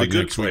of that talk next week.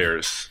 The good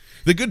players.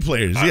 The good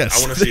players, yes.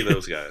 I want to see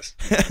those guys.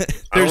 I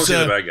don't want to see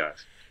the bad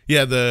guys.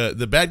 Yeah,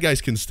 the bad guys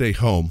can stay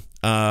home.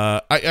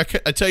 I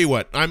tell you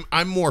what,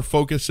 I'm more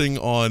focusing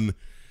on.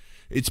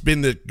 It's been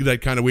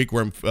that kind of week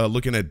where I'm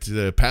looking at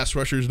pass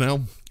rushers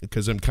now,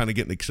 because I'm kind of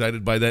getting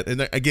excited by that.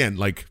 And again,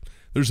 like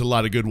there's a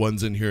lot of good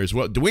ones in here as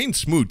well. Dwayne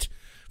Smoot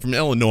from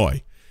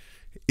Illinois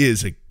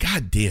is a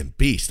goddamn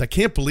beast. I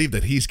can't believe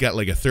that he's got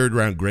like a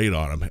third-round grade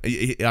on him.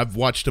 I've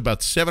watched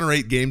about 7 or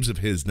 8 games of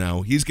his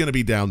now. He's going to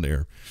be down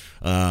there.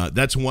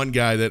 That's one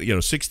guy that,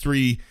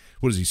 6'3",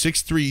 what is he,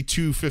 6'3",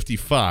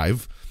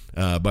 255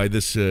 by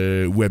this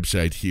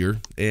website here.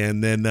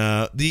 And then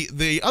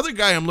the other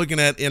guy I'm looking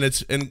at,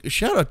 and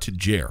shout out to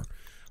Jer,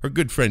 our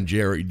good friend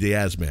Jerry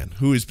Diazman,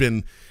 who has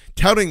been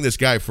touting this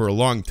guy for a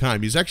long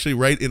time. He's actually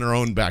right in our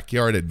own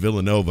backyard at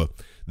Villanova.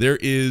 There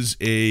is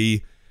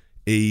a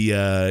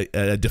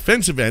a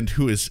defensive end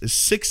who is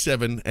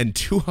 6'7" and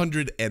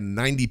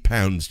 290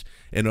 pounds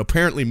and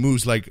apparently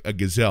moves like a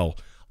gazelle.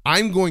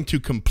 I'm going to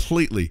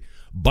completely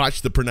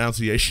botch the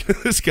pronunciation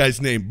of this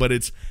guy's name, but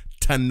it's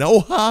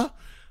Tanoha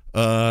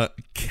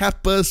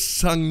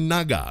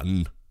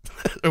Kapasangnagan.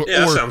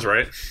 Yeah, that sounds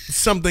right.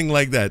 Something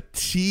like that.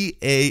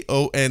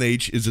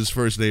 Taonh is his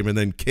first name, and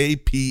then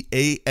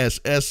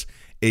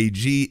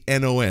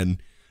Kpassagnon.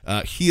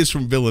 He is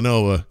from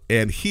Villanova,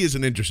 and he is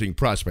an interesting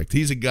prospect.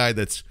 He's a guy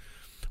that's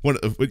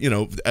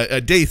a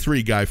day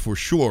 3 guy for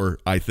sure,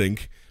 I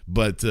think,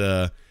 but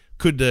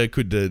could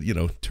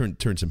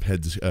turn some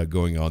heads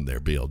going on there.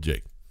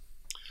 BLJ.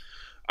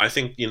 I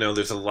think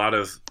there's a lot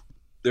of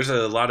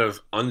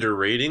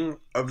underrating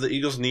of the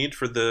Eagles' need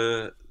for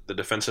the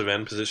defensive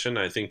end position.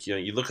 I think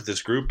you look at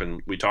this group, and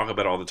we talk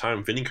about it all the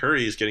time. Vinny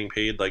Curry is getting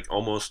paid like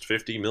almost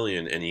 $50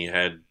 million, and he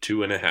had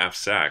 2.5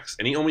 sacks,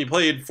 and he only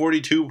played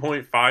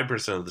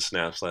 42.5% of the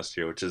snaps last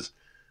year, which is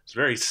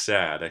very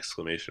sad!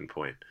 Exclamation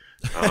point.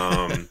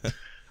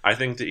 I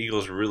think the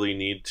Eagles really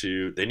need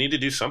to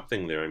do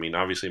something there. I mean,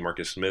 obviously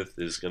Marcus Smith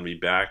is going to be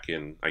back,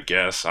 and I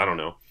don't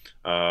know.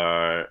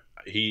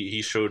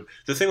 He showed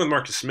the thing with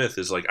Marcus Smith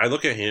is like I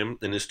look at him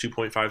and his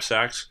 2.5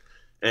 sacks,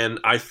 and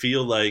I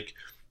feel like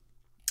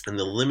in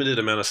the limited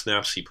amount of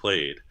snaps he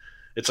played,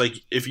 it's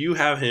like if you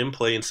have him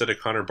play instead of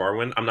Connor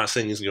Barwin, I'm not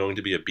saying he's going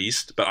to be a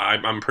beast, but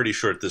I'm pretty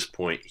sure at this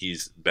point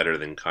he's better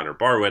than Connor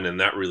Barwin, and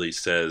that really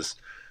says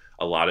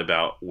a lot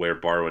about where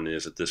Barwin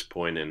is at this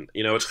point. And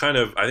it's kind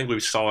of, I think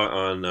we saw it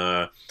on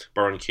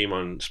Barwin came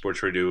on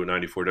Sports Radio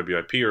 94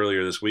 WIP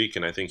earlier this week,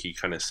 and I think he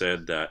kind of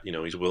said that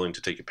he's willing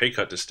to take a pay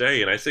cut to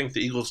stay, and I think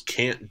the Eagles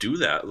can't do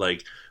that.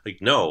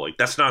 No,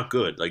 that's not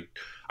good.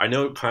 I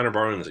know Connor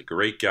Barwin is a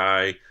great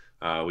guy.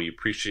 We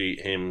appreciate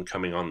him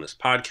coming on this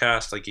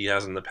podcast like he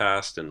has in the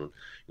past, and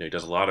he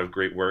does a lot of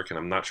great work, and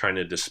I'm not trying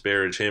to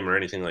disparage him or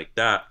anything like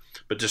that,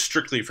 but just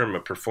strictly from a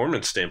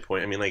performance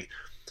standpoint, I mean,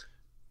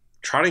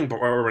 trotting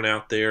Barwin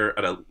out there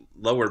at a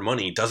lower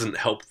money doesn't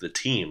help the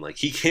team.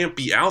 He can't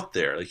be out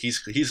there.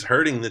 He's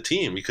hurting the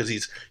team because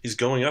he's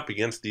going up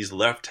against these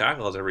left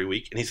tackles every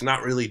week, and he's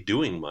not really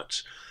doing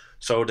much.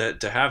 So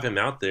to have him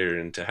out there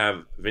and to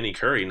have Vinny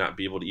Curry not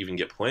be able to even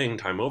get playing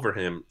time over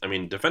him, I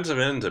mean, defensive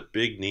end's a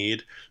big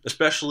need,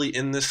 especially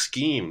in this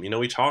scheme.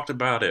 We talked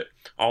about it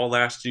all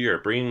last year,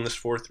 bringing this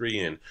 4-3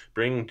 in,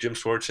 bringing Jim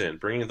Schwartz in,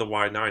 bringing the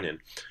wide 9 in.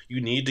 You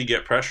need to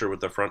get pressure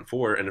with the front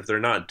 4, and if they're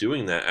not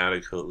doing that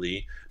adequately,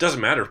 it doesn't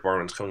matter if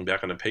Barwin's coming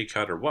back on a pay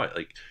cut or what.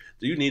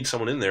 You need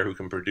someone in there who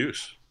can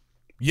produce.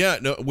 Yeah,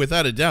 no,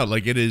 without a doubt.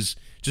 It is,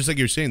 just like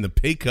you're saying, the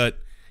pay cut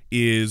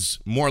is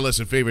more or less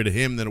in favor to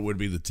him than it would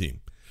be the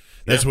team.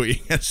 That's what you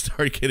got to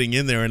start getting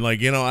in there. And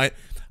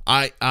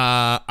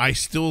I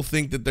still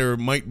think that there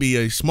might be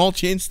a small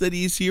chance that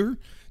he's here,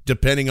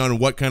 depending on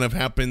what kind of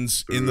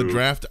happens in the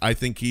draft. I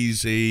think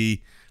he's a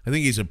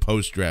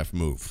post-draft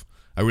move.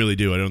 I really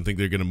do. I don't think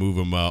they're going to move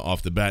him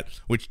off the bat,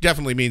 which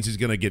definitely means he's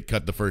going to get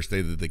cut the first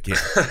day that they can.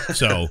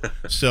 So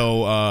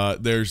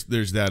there's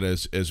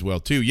that as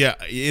well too. Yeah,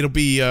 it'll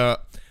be.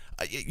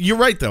 You're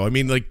right though. I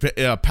mean,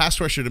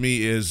 pass rusher to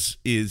me is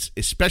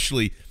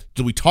especially.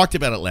 We talked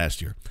about it last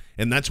year.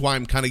 And that's why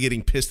I'm kind of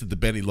getting pissed at the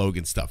Benny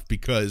Logan stuff,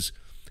 because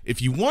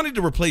if you wanted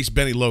to replace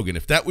Benny Logan,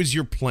 if that was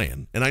your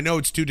plan, and I know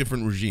it's 2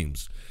 different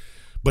regimes,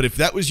 but if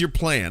that was your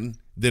plan,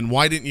 then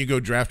why didn't you go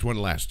draft one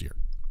last year?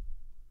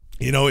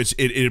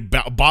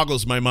 It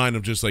boggles my mind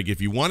of just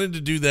if you wanted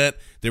to do that,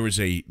 there was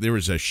a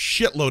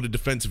shitload of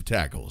defensive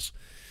tackles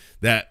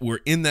that were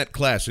in that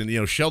class,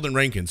 and Sheldon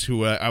Rankins,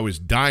 who I was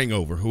dying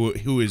over, who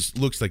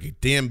looks like a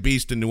damn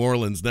beast in New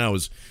Orleans now,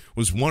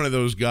 was one of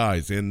those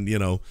guys,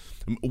 and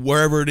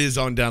wherever it is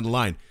on down the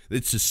line,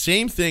 it's the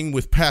same thing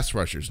with pass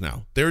rushers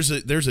now. There's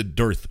a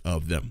dearth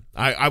of them.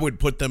 I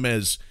would put them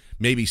as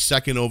maybe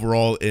second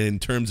overall in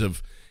terms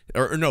of,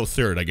 or no,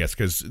 third, I guess,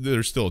 because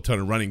there's still a ton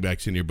of running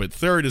backs in here, but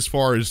third as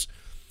far as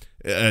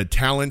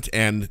talent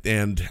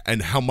and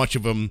how much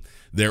of them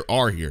there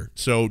are here.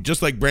 So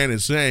just like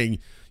Brandon's saying.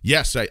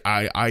 Yes,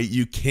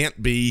 you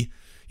can't be,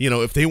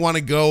 if they want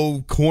to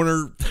go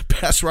corner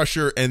pass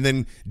rusher and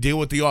then deal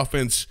with the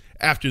offense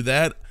after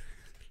that,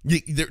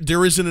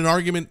 there isn't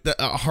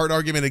a hard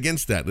argument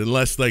against that,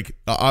 unless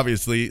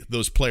obviously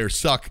those players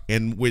suck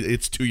and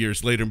it's 2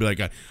 years later and be like,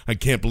 I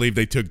can't believe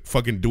they took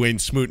fucking Dwayne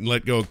Smoot and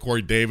let go of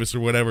Corey Davis or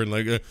whatever,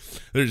 and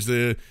there's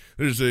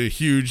a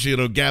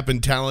huge gap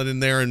in talent in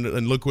there,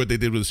 and look what they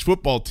did with his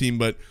football team,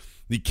 but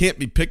you can't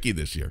be picky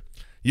this year.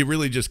 You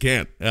really just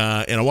can't.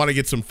 And I want to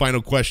get some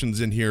final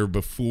questions in here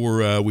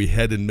before we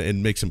head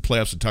and make some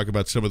playoffs and talk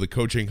about some of the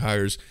coaching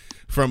hires.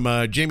 From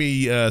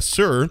Jamie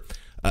Sir,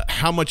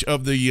 how much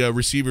of the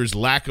receivers'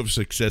 lack of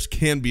success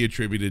can be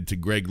attributed to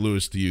Greg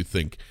Lewis, do you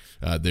think,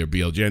 there,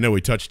 BLJ? I know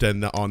we touched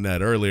on that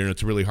earlier, and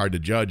it's really hard to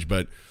judge,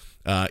 but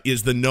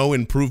is the no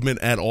improvement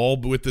at all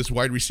with this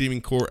wide receiving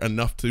core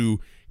enough to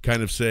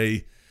kind of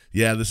say,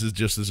 yeah, this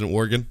isn't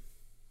working?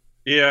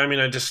 Yeah, I mean,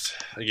 I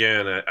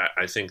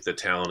think the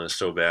talent is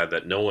so bad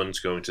that no one's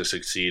going to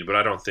succeed, but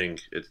I don't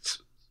think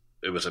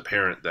it was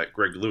apparent that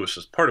Greg Lewis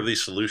was part of the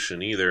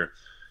solution either.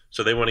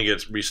 So they want to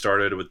get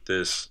restarted with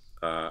this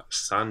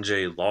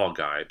Sanjay Law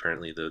guy,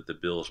 apparently the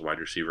Bills wide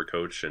receiver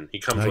coach, and he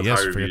comes with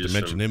high reviews to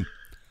mention him.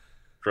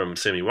 From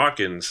Sammy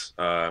Watkins.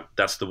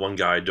 That's the one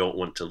guy I don't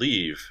want to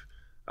leave.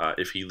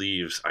 If he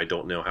leaves, I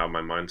don't know how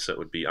my mindset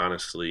would be.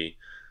 Honestly,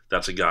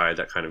 that's a guy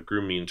that kind of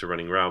grew me into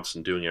running routes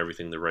and doing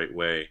everything the right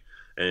way.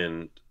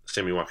 And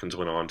Sammy Watkins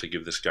went on to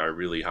give this guy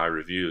really high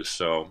reviews.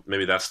 So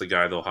maybe that's the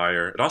guy they'll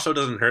hire. It also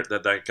doesn't hurt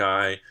that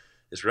guy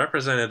is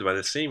represented by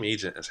the same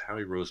agent as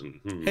Howie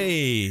Roseman.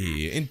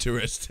 Hey,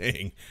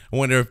 interesting. I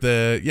wonder if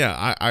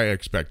I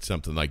expect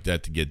something like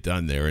that to get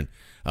done there.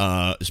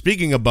 And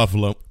speaking of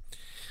Buffalo,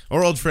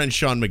 our old friend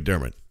Sean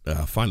McDermott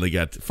finally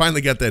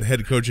got that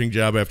head coaching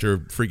job after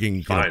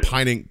freaking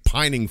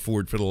pining for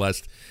it for the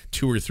last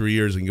 2 or 3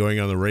 years and going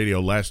on the radio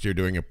last year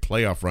doing a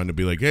playoff run to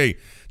be like, hey,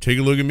 take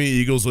a look at me,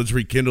 Eagles, let's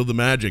rekindle the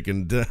magic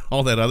and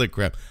all that other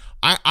crap.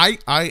 I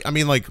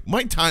mean, like,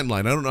 my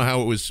timeline, I don't know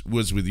how it was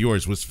with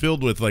yours, was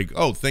filled with like,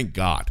 oh, thank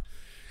God.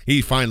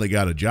 He finally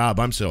got a job.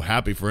 I'm so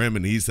happy for him,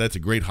 and that's a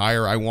great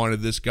hire. I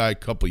wanted this guy a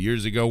couple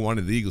years ago,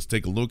 wanted the Eagles to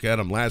take a look at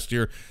him last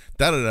year,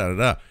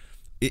 da-da-da-da-da.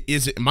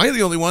 Am I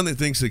the only one that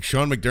thinks that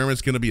Sean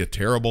McDermott's going to be a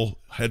terrible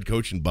head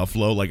coach in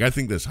Buffalo? Like, I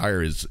think this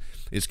hire is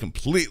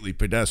completely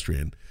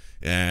pedestrian,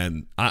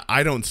 and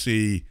I don't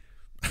see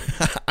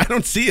I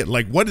don't see it.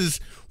 Like, what is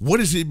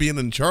he being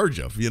in charge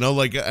of? You know,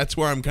 like, that's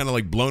where I'm kind of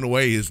like blown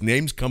away. His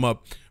name's come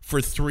up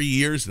for 3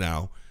 years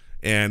now,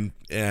 and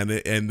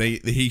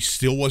he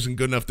still wasn't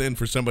good enough then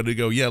for somebody to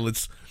go, yeah,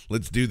 let's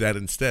do that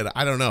instead.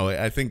 I don't know.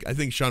 I think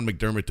Sean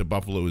McDermott to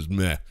Buffalo is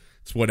meh.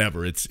 It's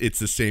whatever. It's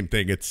the same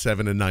thing. It's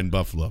 7-9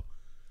 Buffalo.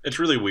 It's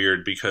really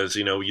weird because,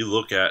 you know, you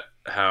look at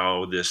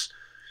how this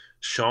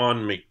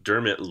Sean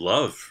McDermott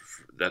love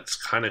that's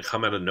kind of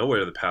come out of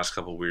nowhere the past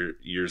couple of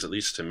years, at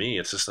least to me.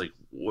 It's just like,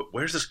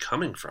 where's this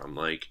coming from?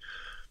 Like,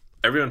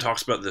 everyone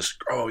talks about this,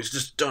 oh, he's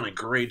just done a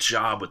great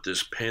job with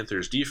this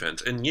Panthers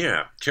defense. And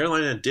yeah,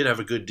 Carolina did have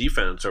a good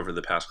defense over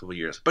the past couple of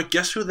years. But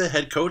guess who the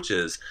head coach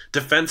is?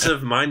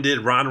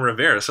 Defensive-minded Ron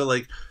Rivera. So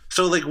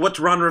what's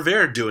Ron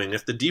Rivera doing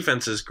if the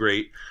defense is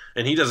great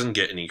and he doesn't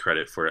get any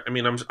credit for it? I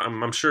mean,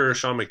 I'm sure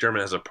Sean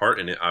McDermott has a part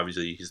in it.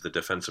 Obviously, he's the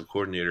defensive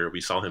coordinator.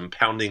 We saw him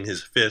pounding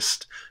his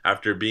fist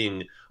after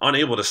being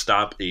unable to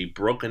stop a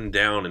broken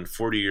down and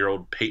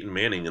 40-year-old Peyton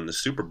Manning in the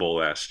Super Bowl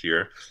last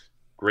year.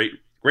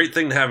 Great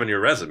thing to have in your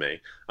resume.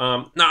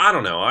 No, I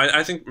don't know.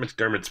 I think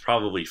McDermott's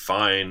probably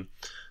fine.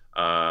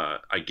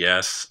 I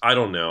guess. I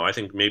don't know. I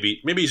think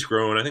maybe he's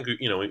grown. I think,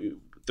 you know,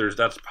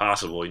 that's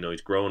possible. You know,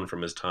 he's grown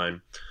from his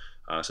time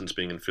since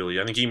being in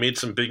Philly. I think he made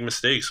some big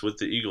mistakes with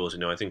the Eagles. You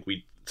know, I think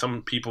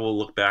some people will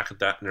look back at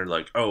that and they're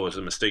like, oh, it was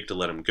a mistake to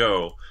let him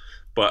go.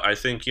 But I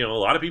think, you know,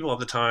 a lot of people at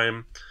the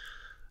time,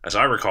 as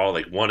I recall,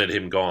 like, wanted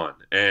him gone.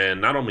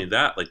 And not only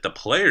that, like, the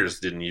players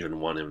didn't even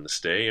want him to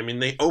stay. I mean,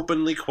 they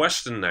openly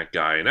questioned that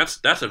guy, and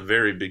that's a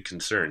very big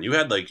concern. You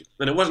had, like,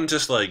 and it wasn't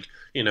just like,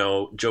 you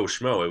know, Joe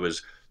Schmo. It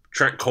was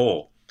Trent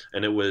Cole,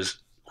 and it was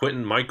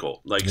Quentin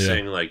Michael, like,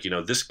 saying, like, you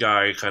know, this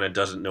guy kind of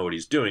doesn't know what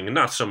he's doing. And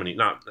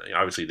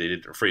obviously they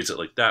didn't phrase it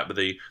like that, but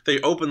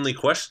they openly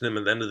questioned him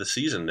at the end of the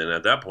season. And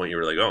at that point, you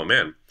were like, oh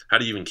man, how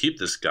do you even keep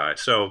this guy?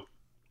 So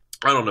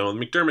I don't know.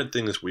 The McDermott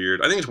thing is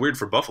weird. I think it's weird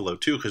for Buffalo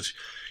too, because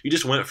you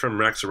just went from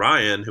Rex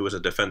Ryan, who was a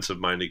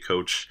defensive-minded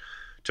coach,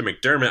 to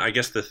McDermott. I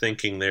guess the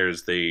thinking there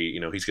is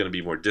he's going to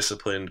be more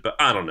disciplined, but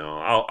I don't know.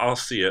 I'll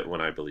see it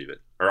when I believe it,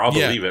 or I'll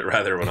believe it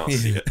rather when I'll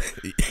see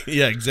it.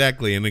 Yeah,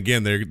 exactly. And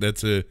again,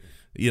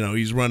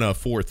 he's run a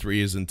 4-3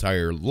 his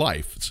entire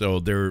life, so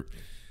their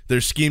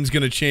scheme's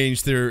going to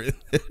change.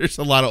 There's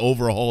a lot of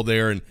overhaul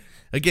there, and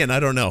again, I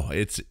don't know.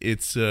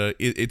 It's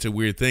a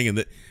weird thing,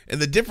 and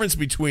the difference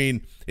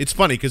between, it's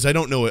funny because I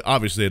don't know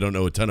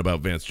a ton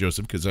about Vance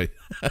Joseph because I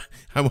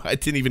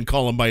didn't even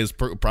call him by his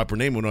proper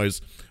name when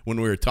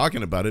we were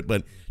talking about it,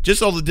 but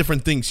just all the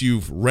different things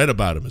you've read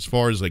about him as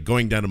far as like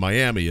going down to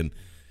Miami and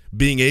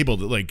being able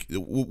to, like,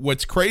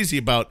 what's crazy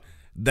about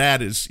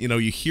that is, you know,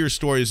 you hear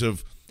stories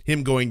of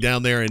him going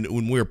down there, and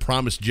when we were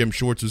promised Jim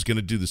Schwartz was going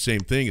to do the same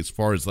thing as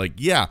far as like,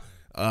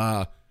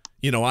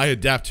 you know, I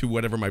adapt to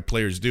whatever my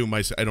players do.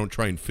 I don't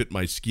try and fit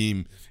my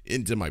scheme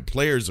into my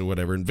players or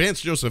whatever. And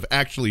Vance Joseph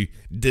actually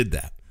did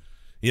that.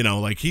 You know,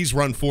 like, he's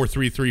run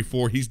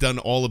 4-3-3-4. He's done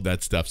all of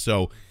that stuff.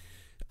 So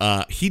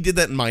he did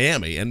that in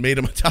Miami and made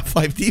him a top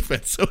 5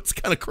 defense. So it's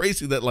kind of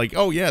crazy that, like,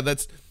 oh yeah,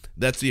 that's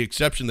the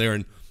exception there.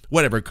 And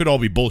whatever, it could all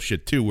be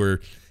bullshit too, where,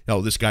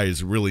 this guy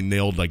has really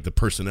nailed like the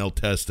personnel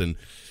test and,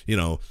 you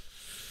know,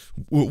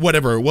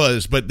 whatever it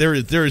was, but there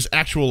is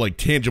actual like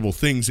tangible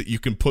things that you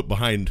can put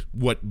behind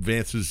what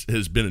Vance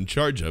has been in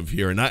charge of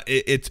here. And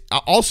it's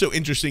also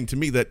interesting to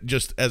me that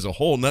just as a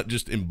whole, not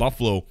just in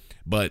Buffalo,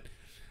 but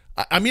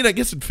I mean, I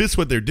guess it fits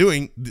what they're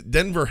doing.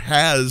 Denver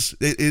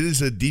it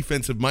is a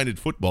defensive-minded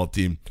football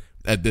team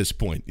at this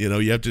point. You know,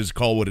 you have to just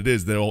call what it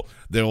is.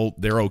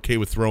 They're okay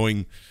with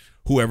throwing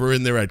whoever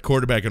in there at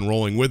quarterback and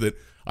rolling with it.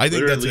 I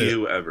think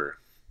whoever.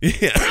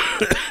 Yeah,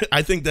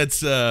 I think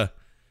that's a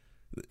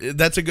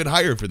good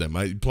hire for them.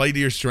 I play to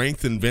your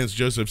strength, and Vance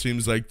Joseph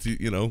seems like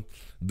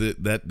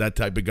that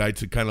type of guy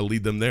to kind of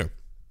lead them there.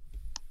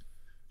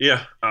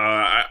 Yeah,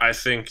 I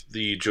think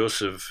the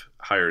Joseph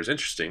hire is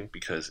interesting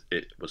because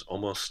it was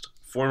almost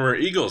former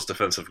Eagles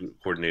defensive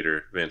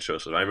coordinator Vance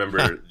Joseph. I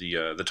remember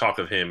the talk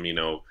of him,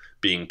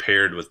 being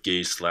paired with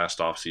Gase last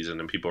offseason,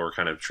 and people were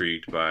kind of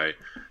intrigued by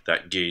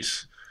that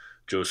Gase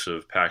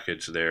Joseph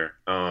package there.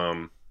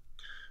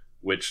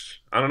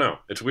 Which I don't know.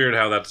 It's weird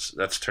how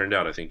that's turned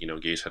out. I think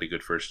Gase had a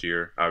good first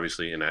year,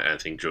 obviously, and I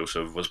think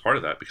Joseph was part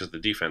of that because of the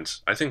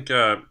defense. I think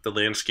the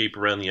landscape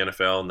around the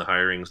NFL and the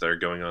hirings that are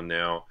going on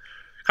now,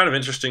 kind of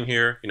interesting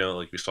here.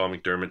 Like we saw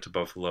McDermott to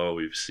Buffalo,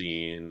 we've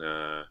seen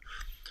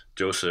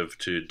Joseph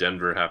to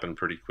Denver happen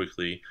pretty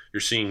quickly. You're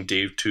seeing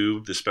Dave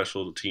Tube, the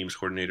special teams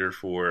coordinator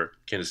for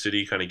Kansas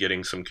City, kind of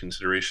getting some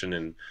consideration,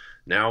 and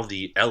now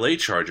the LA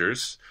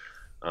Chargers.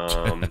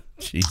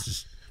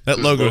 Jesus. That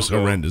logo's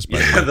horrendous, by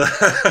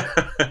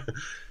the way.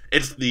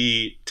 It's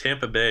the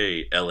Tampa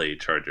Bay LA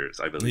Chargers,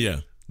 I believe.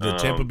 Yeah, the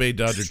Tampa Bay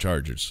Dodger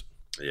Chargers.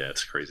 Yeah,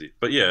 it's crazy.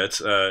 But yeah, it's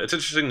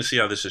interesting to see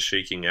how this is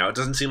shaking out. It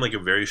doesn't seem like a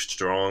very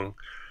strong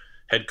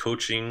head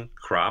coaching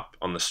crop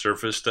on the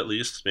surface, at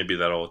least. Maybe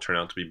that'll turn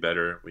out to be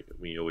better.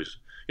 We always,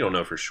 you don't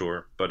know for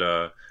sure. But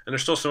and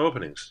there's still some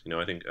openings.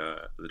 I think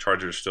the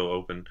Chargers are still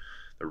open.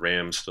 The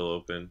Rams still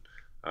open.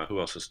 Who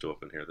else is still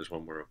open here? There's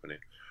one more opening.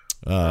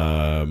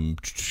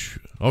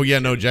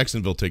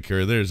 Jacksonville take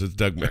care of theirs. It's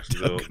Doug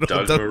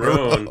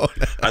Marrone.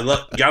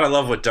 Gotta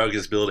love what Doug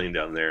is building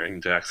down there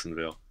in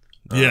Jacksonville.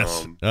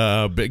 Yes,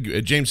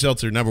 James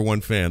Seltzer, number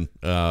one fan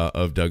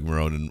of Doug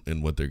Marrone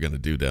and what they're going to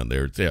do down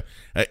there.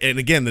 And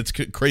again, it's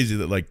crazy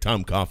that like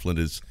Tom Coughlin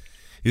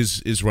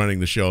is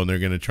running the show, and they're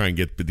going to try and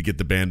get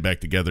the band back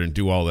together and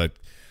do all that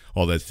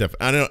stuff.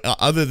 I don't know,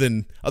 other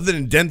than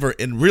Denver,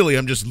 and really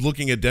I'm just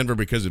looking at Denver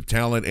because of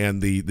talent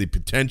and the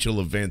potential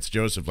of Vance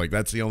Joseph. Like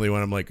that's the only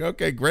one I'm like,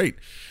 okay, great.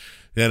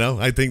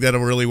 I think that'll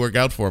really work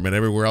out for him. And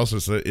everywhere else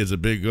is a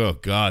big, oh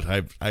God,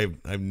 I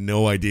have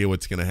no idea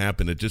what's going to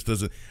happen. It just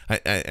doesn't.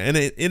 And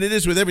it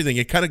is with everything.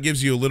 It kind of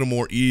gives you a little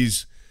more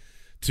ease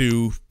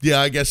to,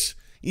 I guess.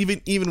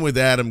 Even with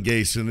Adam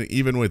Gase and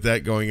even with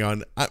that going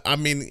on, I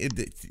mean,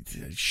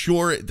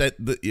 sure that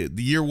the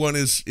year one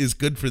is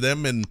good for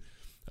them, and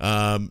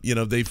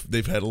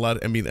they've had a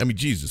lot. I mean,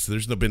 Jesus,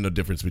 there's been no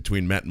difference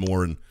between Matt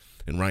Moore and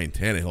Ryan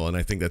Tannehill, and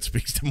I think that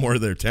speaks to more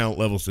of their talent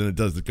levels than it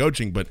does the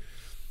coaching. But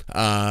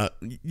I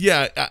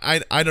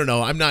don't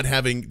know. I'm not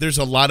having. There's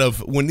a lot of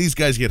when these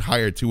guys get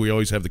hired too. We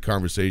always have the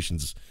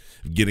conversations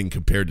of getting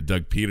compared to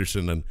Doug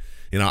Peterson, and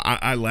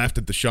I laughed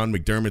at the Sean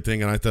McDermott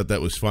thing, and I thought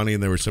that was funny.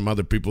 And there were some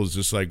other people who's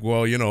just like,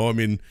 well, I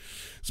mean,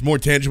 it's more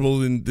tangible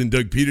than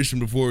Doug Peterson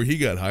before he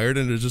got hired,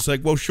 and it's just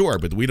like, well, sure,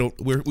 but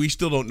we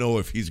still don't know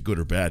if he's good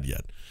or bad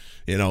yet.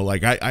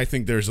 I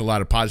think there's a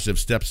lot of positive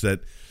steps that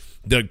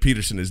Doug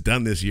Peterson has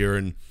done this year,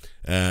 and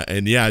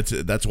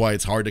that's why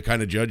it's hard to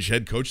kind of judge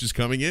head coaches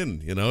coming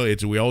in.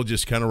 We all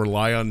just kind of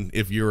rely on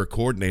if you're a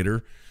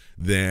coordinator,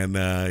 then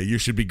you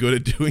should be good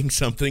at doing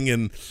something,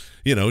 and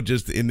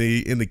just in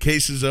the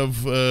cases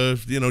of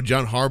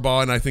John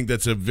Harbaugh, and I think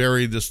that's a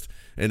very just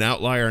an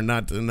outlier,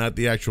 not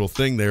the actual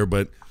thing there,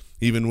 but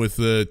even with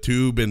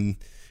Tube and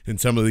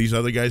some of these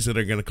other guys that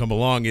are going to come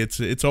along,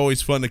 it's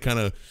always fun to kind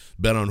of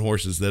bet on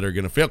horses that are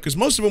going to fail, because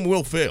most of them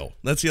will fail.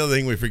 That's the other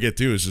thing we forget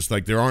too, is just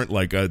like there aren't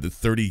like the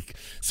 30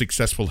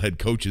 successful head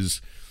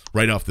coaches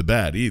right off the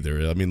bat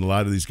either. I mean, a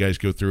lot of these guys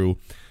go through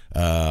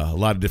a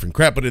lot of different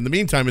crap, but in the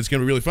meantime, it's going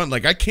to be really fun.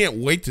 Like I can't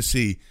wait to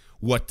see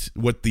what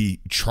the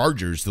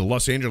Chargers, the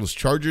Los Angeles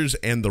Chargers,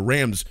 and the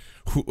Rams,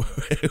 who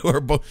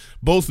are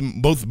both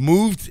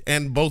moved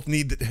and both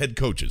need head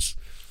coaches.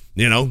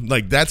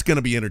 Like that's going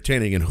to be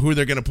entertaining, and who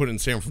they're going to put in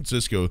San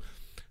Francisco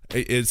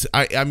is,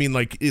 I mean,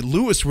 like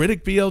Louis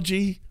Riddick,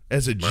 BLG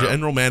as a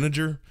general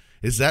manager.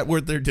 Is that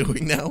what they're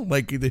doing now?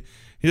 Like,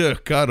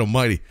 God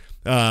Almighty.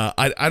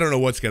 I don't know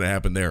what's going to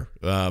happen there,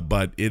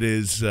 but it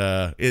is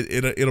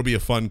it'll be a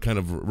fun kind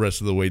of rest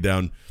of the way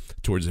down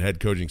towards the head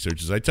coaching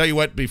searches. I tell you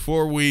what,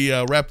 before we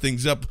wrap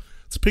things up,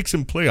 let's pick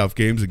some playoff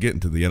games and get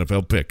into the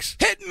NFL picks.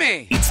 Hit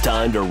me! It's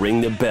time to ring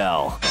the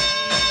bell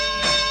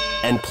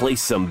and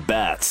place some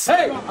bets.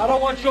 Hey, I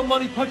don't want your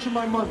money punching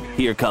my money.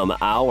 Here come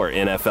our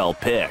NFL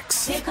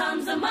picks. Here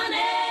comes the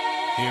money.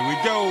 Here we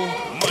go.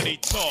 Money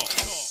talk.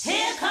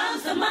 Here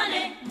comes the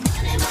money.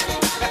 Money, money,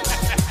 money.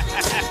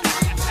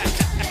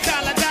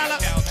 Dollar, dollar.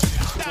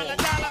 Dollar,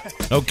 dollar.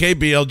 Okay,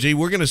 BLG,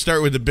 we're going to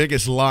start with the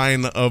biggest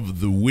line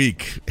of the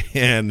week,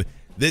 and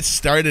this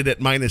started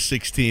at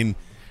 -16.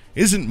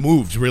 Isn't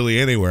moved really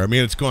anywhere. I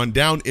mean, it's gone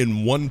down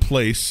in one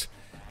place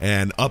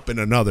and up in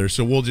another.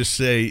 So we'll just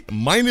say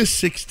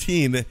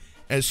 -16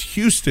 as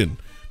Houston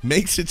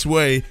makes its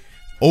way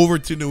over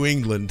to New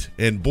England.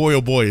 And boy,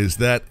 oh boy, is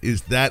that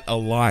a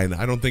line.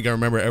 I don't think I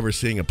remember ever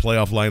seeing a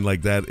playoff line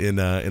like that in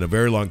a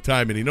very long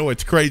time. And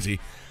it's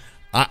crazy.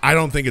 I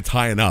don't think it's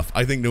high enough.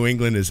 I think New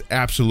England is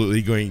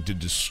absolutely going to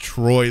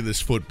destroy this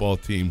football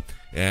team.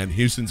 And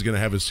Houston's going to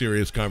have a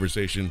serious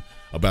conversation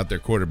about their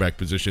quarterback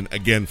position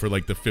again for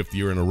like the 5th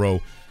year in a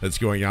row that's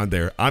going on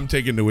there. I'm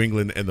taking New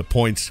England and the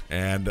points,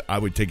 and I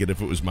would take it if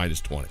it was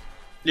 -20.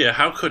 Yeah,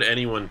 how could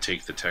anyone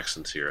take the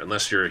Texans here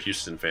unless you're a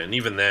Houston fan? And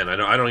even then,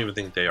 I don't even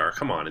think they are.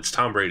 Come on, it's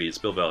Tom Brady, it's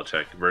Bill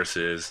Belichick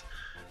versus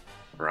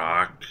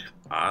Brock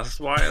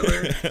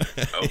Osweiler.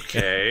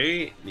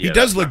 Okay, he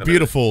does look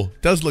beautiful.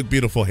 Does look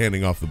beautiful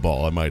handing off the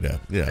ball. I might add.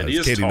 Yeah, and he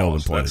is Katie tall, Nolan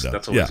so pointed out.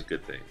 That's always a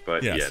good thing.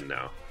 But yes.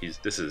 no,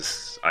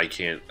 I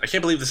can't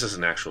believe this is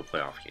an actual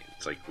playoff game.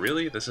 It's like,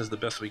 really, this is the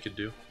best we could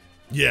do.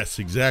 Yes,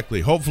 exactly.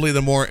 Hopefully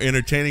the more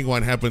entertaining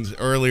one happens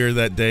earlier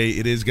that day.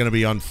 It is going to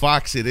be on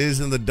Fox. It is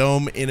in the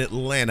Dome in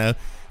Atlanta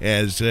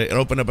as it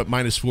opened up at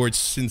 -4. It's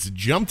since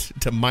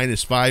jumped to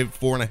 -5,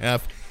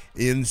 4.5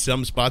 in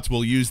some spots.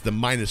 We'll use the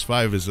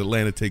 -5 as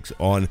Atlanta takes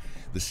on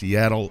the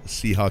Seattle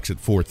Seahawks at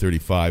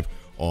 4:35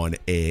 on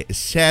a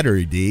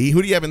Saturday.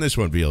 Who do you have in this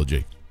one,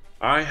 VLG?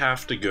 I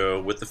have to go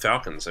with the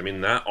Falcons. I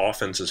mean, that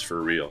offense is for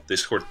real. They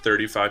scored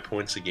 35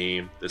 points a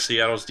game. The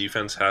Seattle's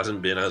defense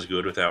hasn't been as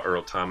good without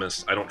Earl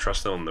Thomas. I don't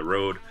trust them on the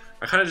road.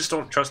 I kind of just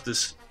don't trust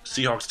this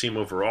Seahawks team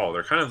overall.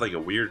 They're kind of like a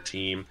weird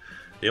team.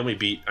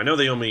 I know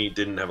they only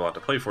didn't have a lot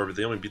to play for, but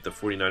they only beat the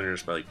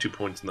 49ers by like 2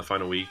 points in the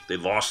final week. They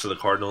lost to the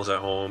Cardinals at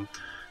home.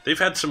 They've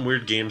had some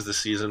weird games this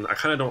season. I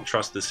kind of don't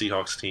trust the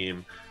Seahawks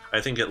team.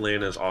 I think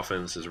Atlanta's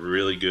offense is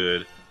really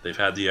good. They've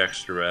had the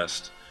extra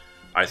rest.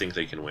 I think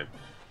they can win.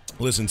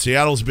 Listen,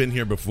 Seattle's been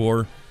here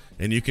before,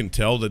 and you can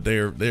tell that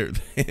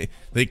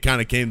they kind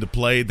of came to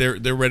play.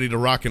 They're ready to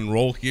rock and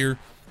roll here,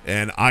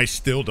 and I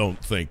still don't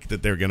think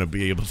that they're going to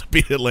be able to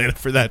beat Atlanta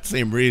for that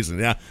same reason.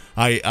 Yeah,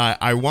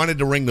 I wanted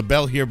to ring the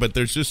bell here, but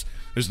there's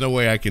no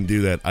way I can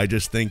do that. I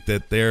just think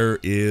that there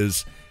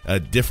is a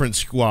different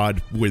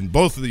squad when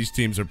both of these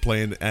teams are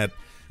playing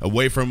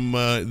away from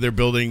their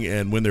building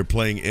and when they're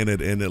playing in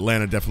it, and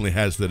Atlanta definitely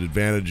has that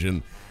advantage,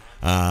 and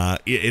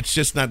it's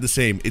just not the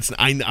same.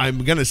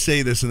 I'm going to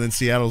say this, and then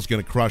Seattle's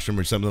going to crush them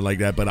or something like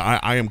that, but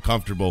I am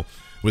comfortable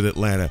with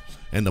Atlanta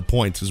and the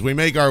points. As we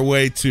make our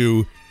way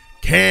to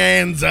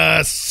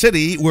Kansas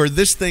City, where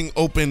this thing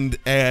opened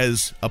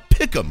as a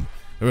pick'em.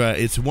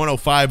 It's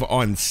 105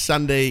 on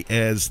Sunday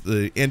as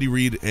the Andy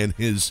Reid and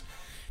his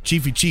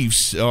Chiefy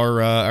Chiefs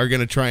are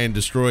going to try and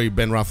destroy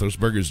Ben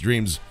Roethlisberger's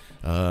dreams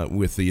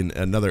with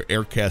another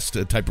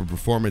Aircast type of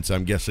performance,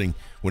 I'm guessing,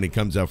 when he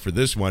comes out for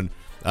this one.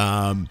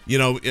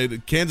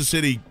 Kansas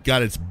City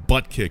got its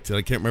butt kicked, and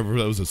I can't remember if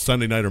that was a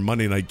Sunday night or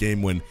Monday night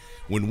game when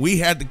we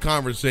had the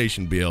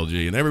conversation,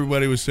 BLG, and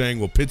everybody was saying,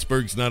 well,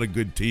 Pittsburgh's not a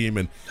good team,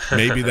 and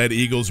maybe that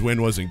Eagles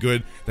win wasn't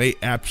good. They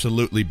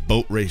absolutely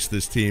boat raced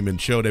this team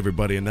and showed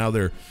everybody, and now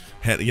they're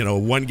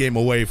one game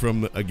away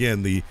from,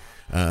 again, the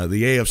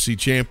AFC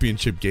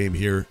Championship game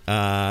here.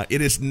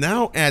 It is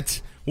now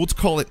at, let's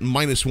call it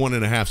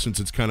 -1.5, since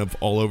it's kind of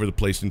all over the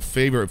place, in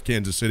favor of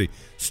Kansas City.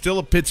 Still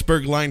a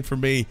Pittsburgh line for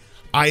me.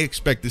 I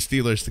expect the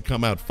Steelers to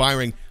come out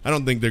firing. I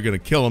don't think they're going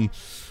to kill them,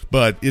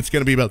 but it's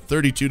going to be about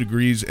 32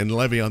 degrees and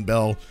Le'Veon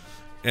Bell,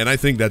 and I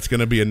think that's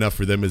going to be enough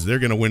for them, as they're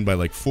going to win by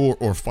like 4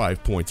 or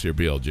 5 points here,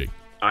 BLG.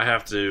 I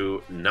have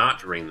to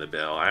not ring the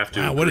bell. I have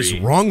to agree. What is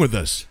wrong with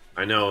us?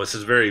 I know, this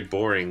is a very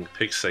boring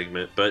pick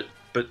segment, but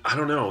I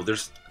don't know.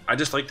 I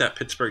just like that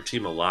Pittsburgh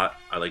team a lot.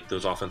 I like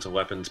those offensive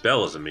weapons.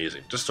 Bell is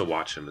amazing. Just to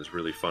watch him is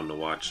really fun to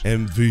watch.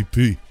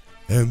 MVP.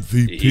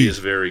 He is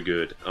very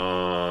good.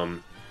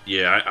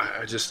 Yeah,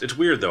 I just, it's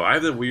weird though. I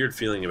have a weird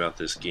feeling about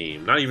this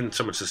game. Not even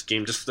so much this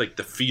game, just like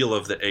the feel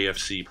of the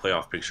AFC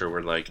playoff picture,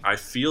 where like I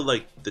feel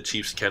like the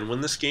Chiefs can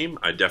win this game.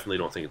 I definitely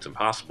don't think it's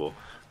impossible.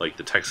 Like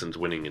the Texans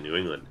winning in New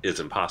England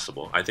is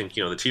impossible. I think,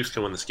 the Chiefs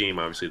can win this game.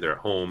 Obviously, they're at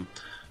home.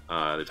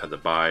 They've had the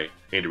bye.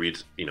 Andy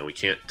Reid's, we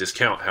can't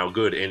discount how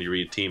good Andy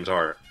Reid teams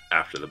are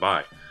after the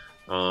bye.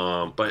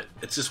 But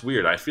it's just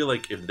weird. I feel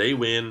like if they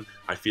win,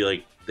 I feel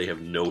like they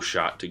have no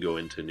shot to go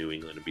into New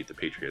England and beat the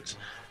Patriots.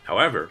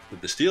 However,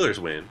 with the Steelers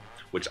win,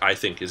 which I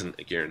think isn't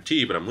a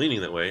guarantee, but I'm leaning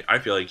that way, I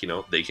feel like,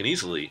 they can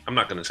easily, I'm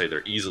not going to say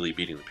they're easily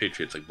beating the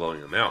Patriots, like blowing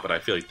them out, but I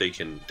feel like they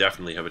can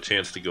definitely have a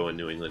chance to go in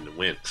New England and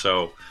win.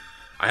 So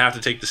I have to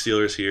take the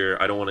Steelers here.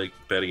 I don't want to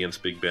bet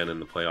against Big Ben in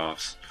the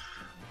playoffs.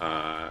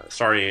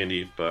 Sorry,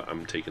 Andy, but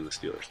I'm taking the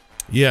Steelers.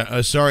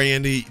 Yeah, sorry,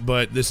 Andy,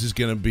 but this is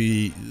going to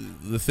be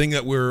the thing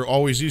that we're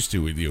always used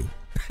to with you.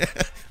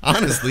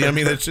 Honestly, I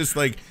mean, it's just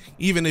like,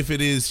 even if it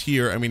is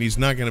here, I mean, he's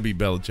not going to be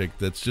Belichick.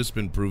 That's just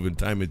been proven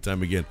time and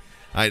time again.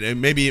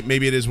 Maybe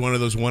it is one of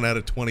those 1 out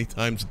of 20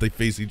 times that they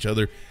face each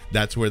other.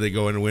 That's where they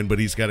go in and win, but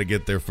he's got to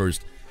get there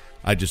first.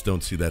 I just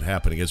don't see that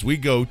happening. As we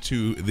go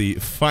to the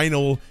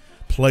final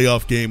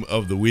playoff game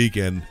of the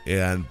weekend,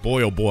 and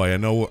boy, oh boy,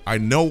 I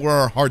know where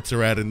our hearts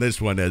are at in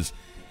this one, as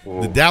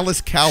the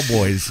Dallas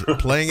Cowboys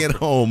playing at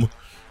home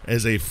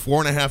as a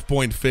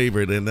 4.5-point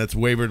favorite, and that's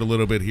wavered a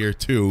little bit here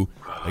too,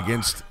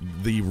 against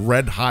the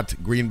red-hot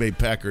Green Bay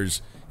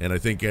Packers. And I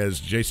think, as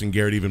Jason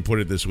Garrett even put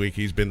it this week,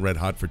 he's been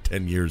red-hot for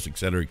 10 years, et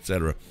cetera, et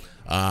cetera.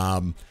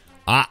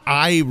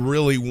 I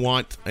really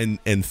want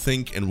and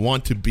think and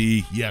want to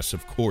be, yes,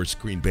 of course,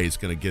 Green Bay is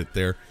going to get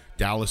there.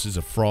 Dallas is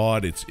a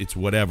fraud. It's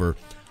whatever.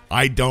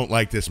 I don't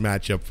like this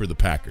matchup for the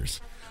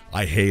Packers.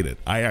 I hate it.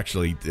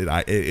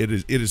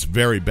 It is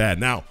very bad.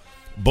 Now,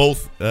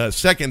 both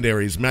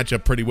secondaries match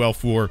up pretty well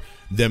for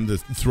them to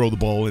throw the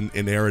ball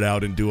and air it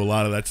out and do a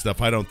lot of that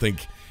stuff. I don't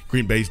think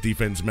Green Bay's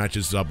defense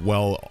matches up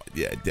well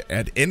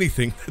at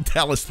anything that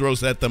Dallas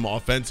throws at them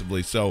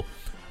offensively. So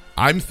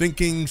I'm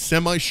thinking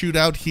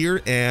semi-shootout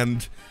here,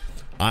 and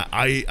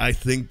I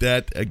think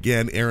that,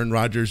 again, Aaron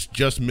Rodgers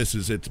just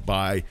misses it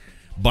by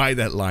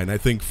that line. I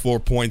think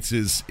 4 points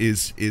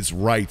is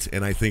right,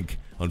 and I think,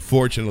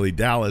 unfortunately,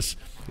 Dallas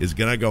is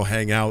going to go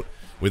hang out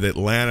with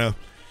Atlanta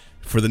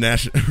for the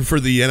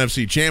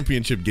NFC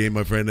Championship game,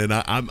 my friend, and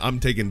I'm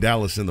taking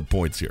Dallas in the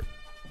points here.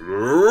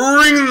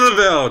 Ring the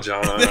bell,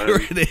 John.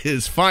 There it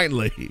is.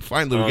 Finally, we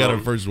got our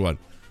first one.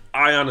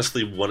 I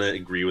honestly want to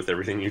agree with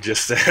everything you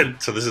just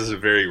said, so this is a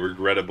very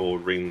regrettable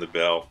ring the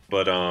bell.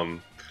 But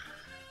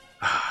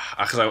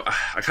because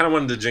I kind of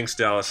wanted to jinx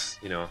Dallas,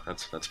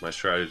 that's my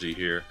strategy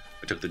here.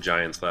 I took the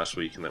Giants last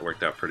week, and that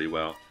worked out pretty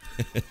well.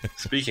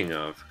 Speaking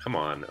of, come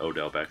on,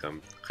 Odell Beckham.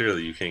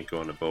 Clearly, you can't go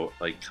on a boat.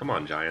 Come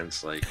on,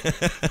 Giants.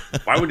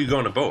 Why would you go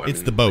on a boat?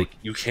 It's the boat.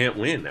 You can't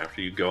win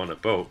after you go on a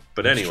boat.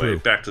 But anyway,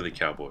 back to the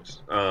Cowboys.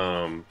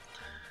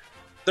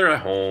 They're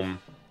at home.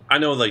 I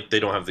know, they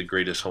don't have the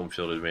greatest home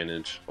field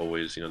advantage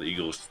always. The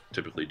Eagles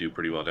typically do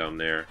pretty well down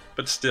there.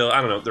 But still,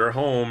 I don't know. They're at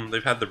home.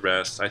 They've had the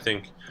rest. I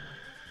think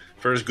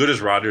for as good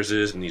as Rodgers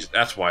is, and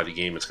that's why the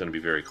game is going to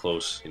be very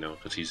close,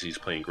 because he's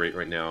playing great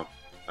right now.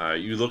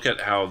 You look at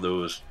how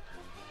those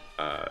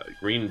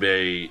Green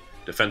Bay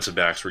defensive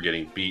backs were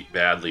getting beat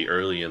badly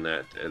early in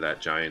that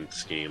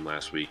Giants game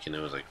last week, and it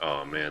was like,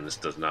 oh man, this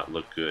does not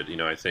look good.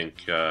 I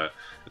think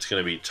it's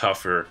going to be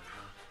tougher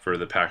for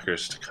the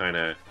Packers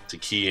to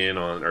key in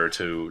on, or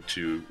to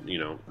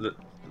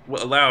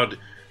what allowed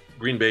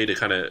Green Bay to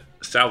kind of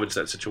salvage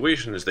that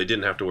situation is they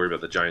didn't have to worry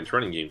about the Giants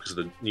running game because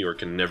the New York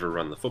can never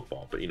run the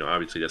football. But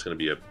obviously that's going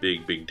to be a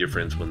big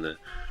difference when the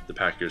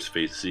Packers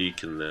face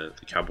Zeke and the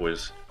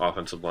Cowboys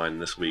offensive line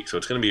this week. So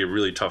it's going to be a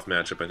really tough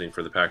matchup, I think,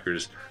 for the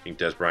Packers. I think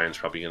Des Bryant's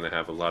probably going to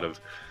have a lot of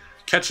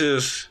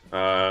catches.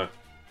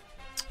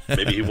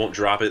 Maybe he won't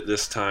drop it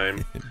this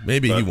time.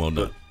 Maybe he won't.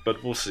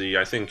 But we'll see.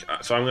 I think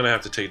so. I'm going to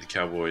have to take the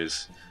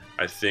Cowboys.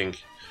 I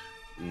think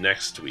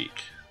next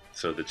week.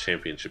 So the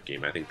championship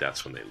game, I think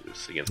that's when they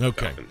lose against the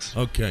Falcons.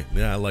 Okay.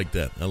 Yeah, I like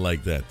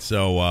that.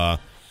 So, I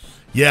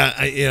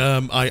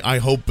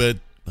hope that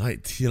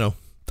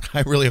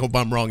I really hope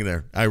I'm wrong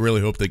there. I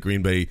really hope that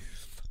Green Bay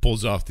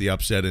pulls off the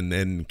upset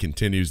and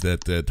continues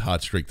that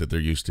hot streak that they're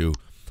used to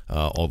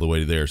all the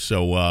way there.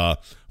 So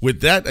with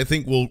that, I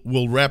think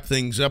we'll wrap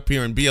things up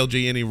here. And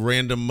BLG, any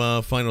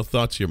random final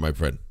thoughts here, my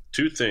friend?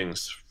 Two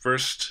things.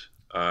 First,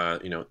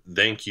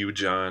 thank you,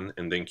 John,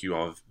 and thank you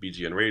all of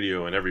BGN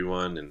Radio and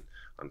everyone, and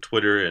on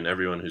Twitter and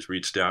everyone who's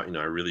reached out.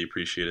 I really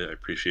appreciate it. I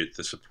appreciate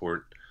the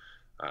support.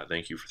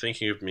 Thank you for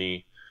thinking of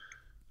me.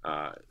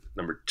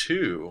 Number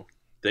two,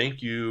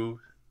 thank you,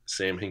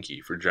 Sam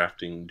Hinkie, for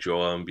drafting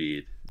Joel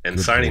Embiid and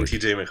signing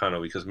TJ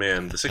McConnell, because,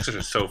 man, the Sixers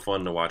are so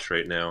fun to watch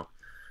right now.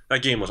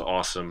 That game was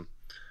awesome.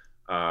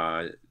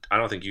 I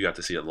don't think you got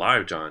to see it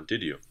live, John,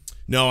 did you?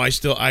 No,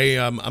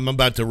 I'm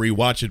about to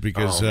rewatch it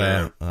because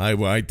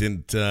I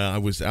didn't. I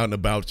was out and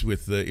about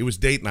with it was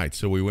date night,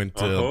 so we went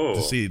to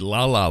see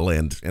La La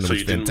Land, and so it was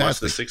you didn't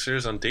fantastic. watch the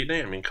Sixers on date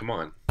night? I mean, come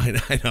on.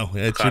 I know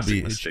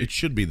it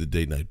should be the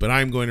date night, but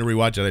I'm going to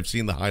rewatch it. I've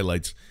seen the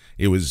highlights.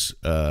 It was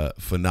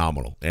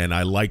phenomenal, and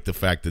I like the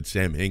fact that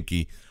Sam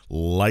Hinkie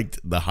liked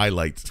the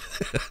highlights.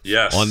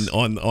 Yes.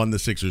 on the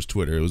Sixers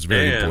Twitter. It was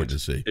very important to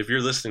see. If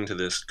you're listening to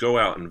this, go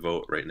out and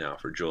vote right now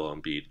for Joel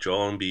Embiid.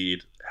 Joel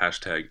Embiid,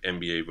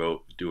 #NBA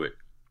vote. Do it.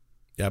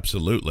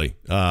 Absolutely.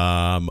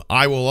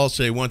 I will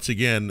also say once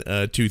again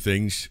two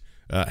things.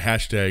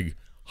 Hashtag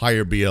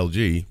hire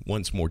BLG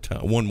one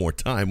more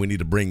time. We need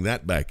to bring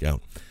that back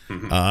out.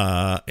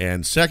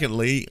 And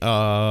secondly,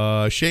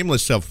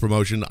 shameless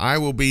self-promotion. I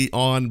will be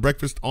on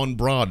Breakfast on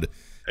Broad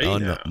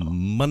on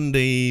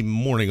Monday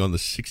morning on the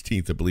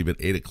 16th, I believe, at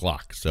 8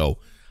 o'clock. So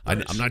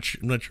nice. I'm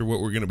not sure what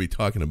we're going to be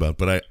talking about,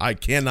 but I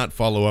cannot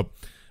follow up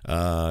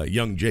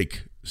young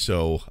Jake.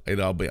 So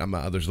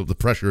the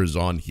pressure is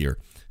on here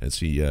as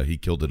he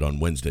killed it on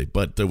Wednesday.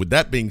 But with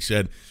that being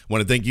said, I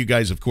want to thank you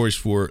guys, of course,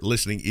 for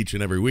listening each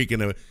and every week,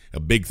 and a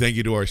big thank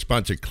you to our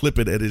sponsor,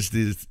 Clipit.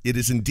 It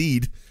is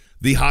indeed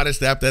the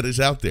hottest app that is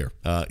out there.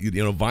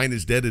 Vine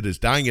is dead. It is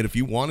dying. And if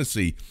you want to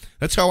see,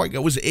 that's how I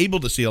was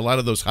able to see a lot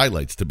of those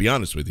highlights, to be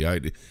honest with you.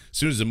 As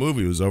soon as the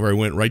movie was over, I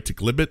went right to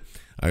Clipit.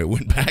 I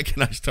went back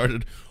and I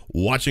started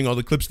watching all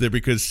the clips there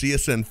because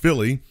CSN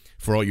Philly,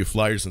 for all you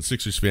Flyers and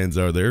Sixers fans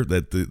out there,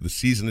 that the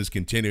season is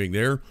continuing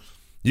there.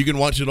 You can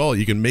watch it all.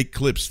 You can make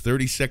clips,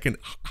 30-second,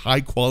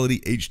 high-quality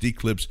HD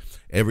clips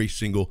every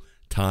single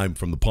time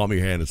from the palm of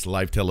your hand. It's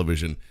live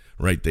television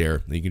right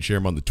there. And you can share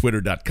them on the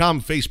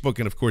twitter.com, Facebook,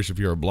 and, of course, if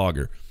you're a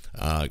blogger.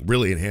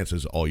 Really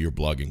enhances all your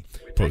blogging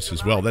posts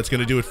as well. That's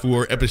going to do it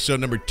for episode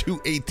number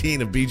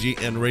 218 of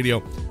BGN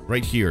Radio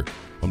right here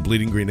on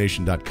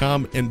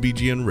BleedingGreenNation.com and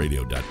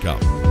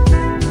BGNRadio.com.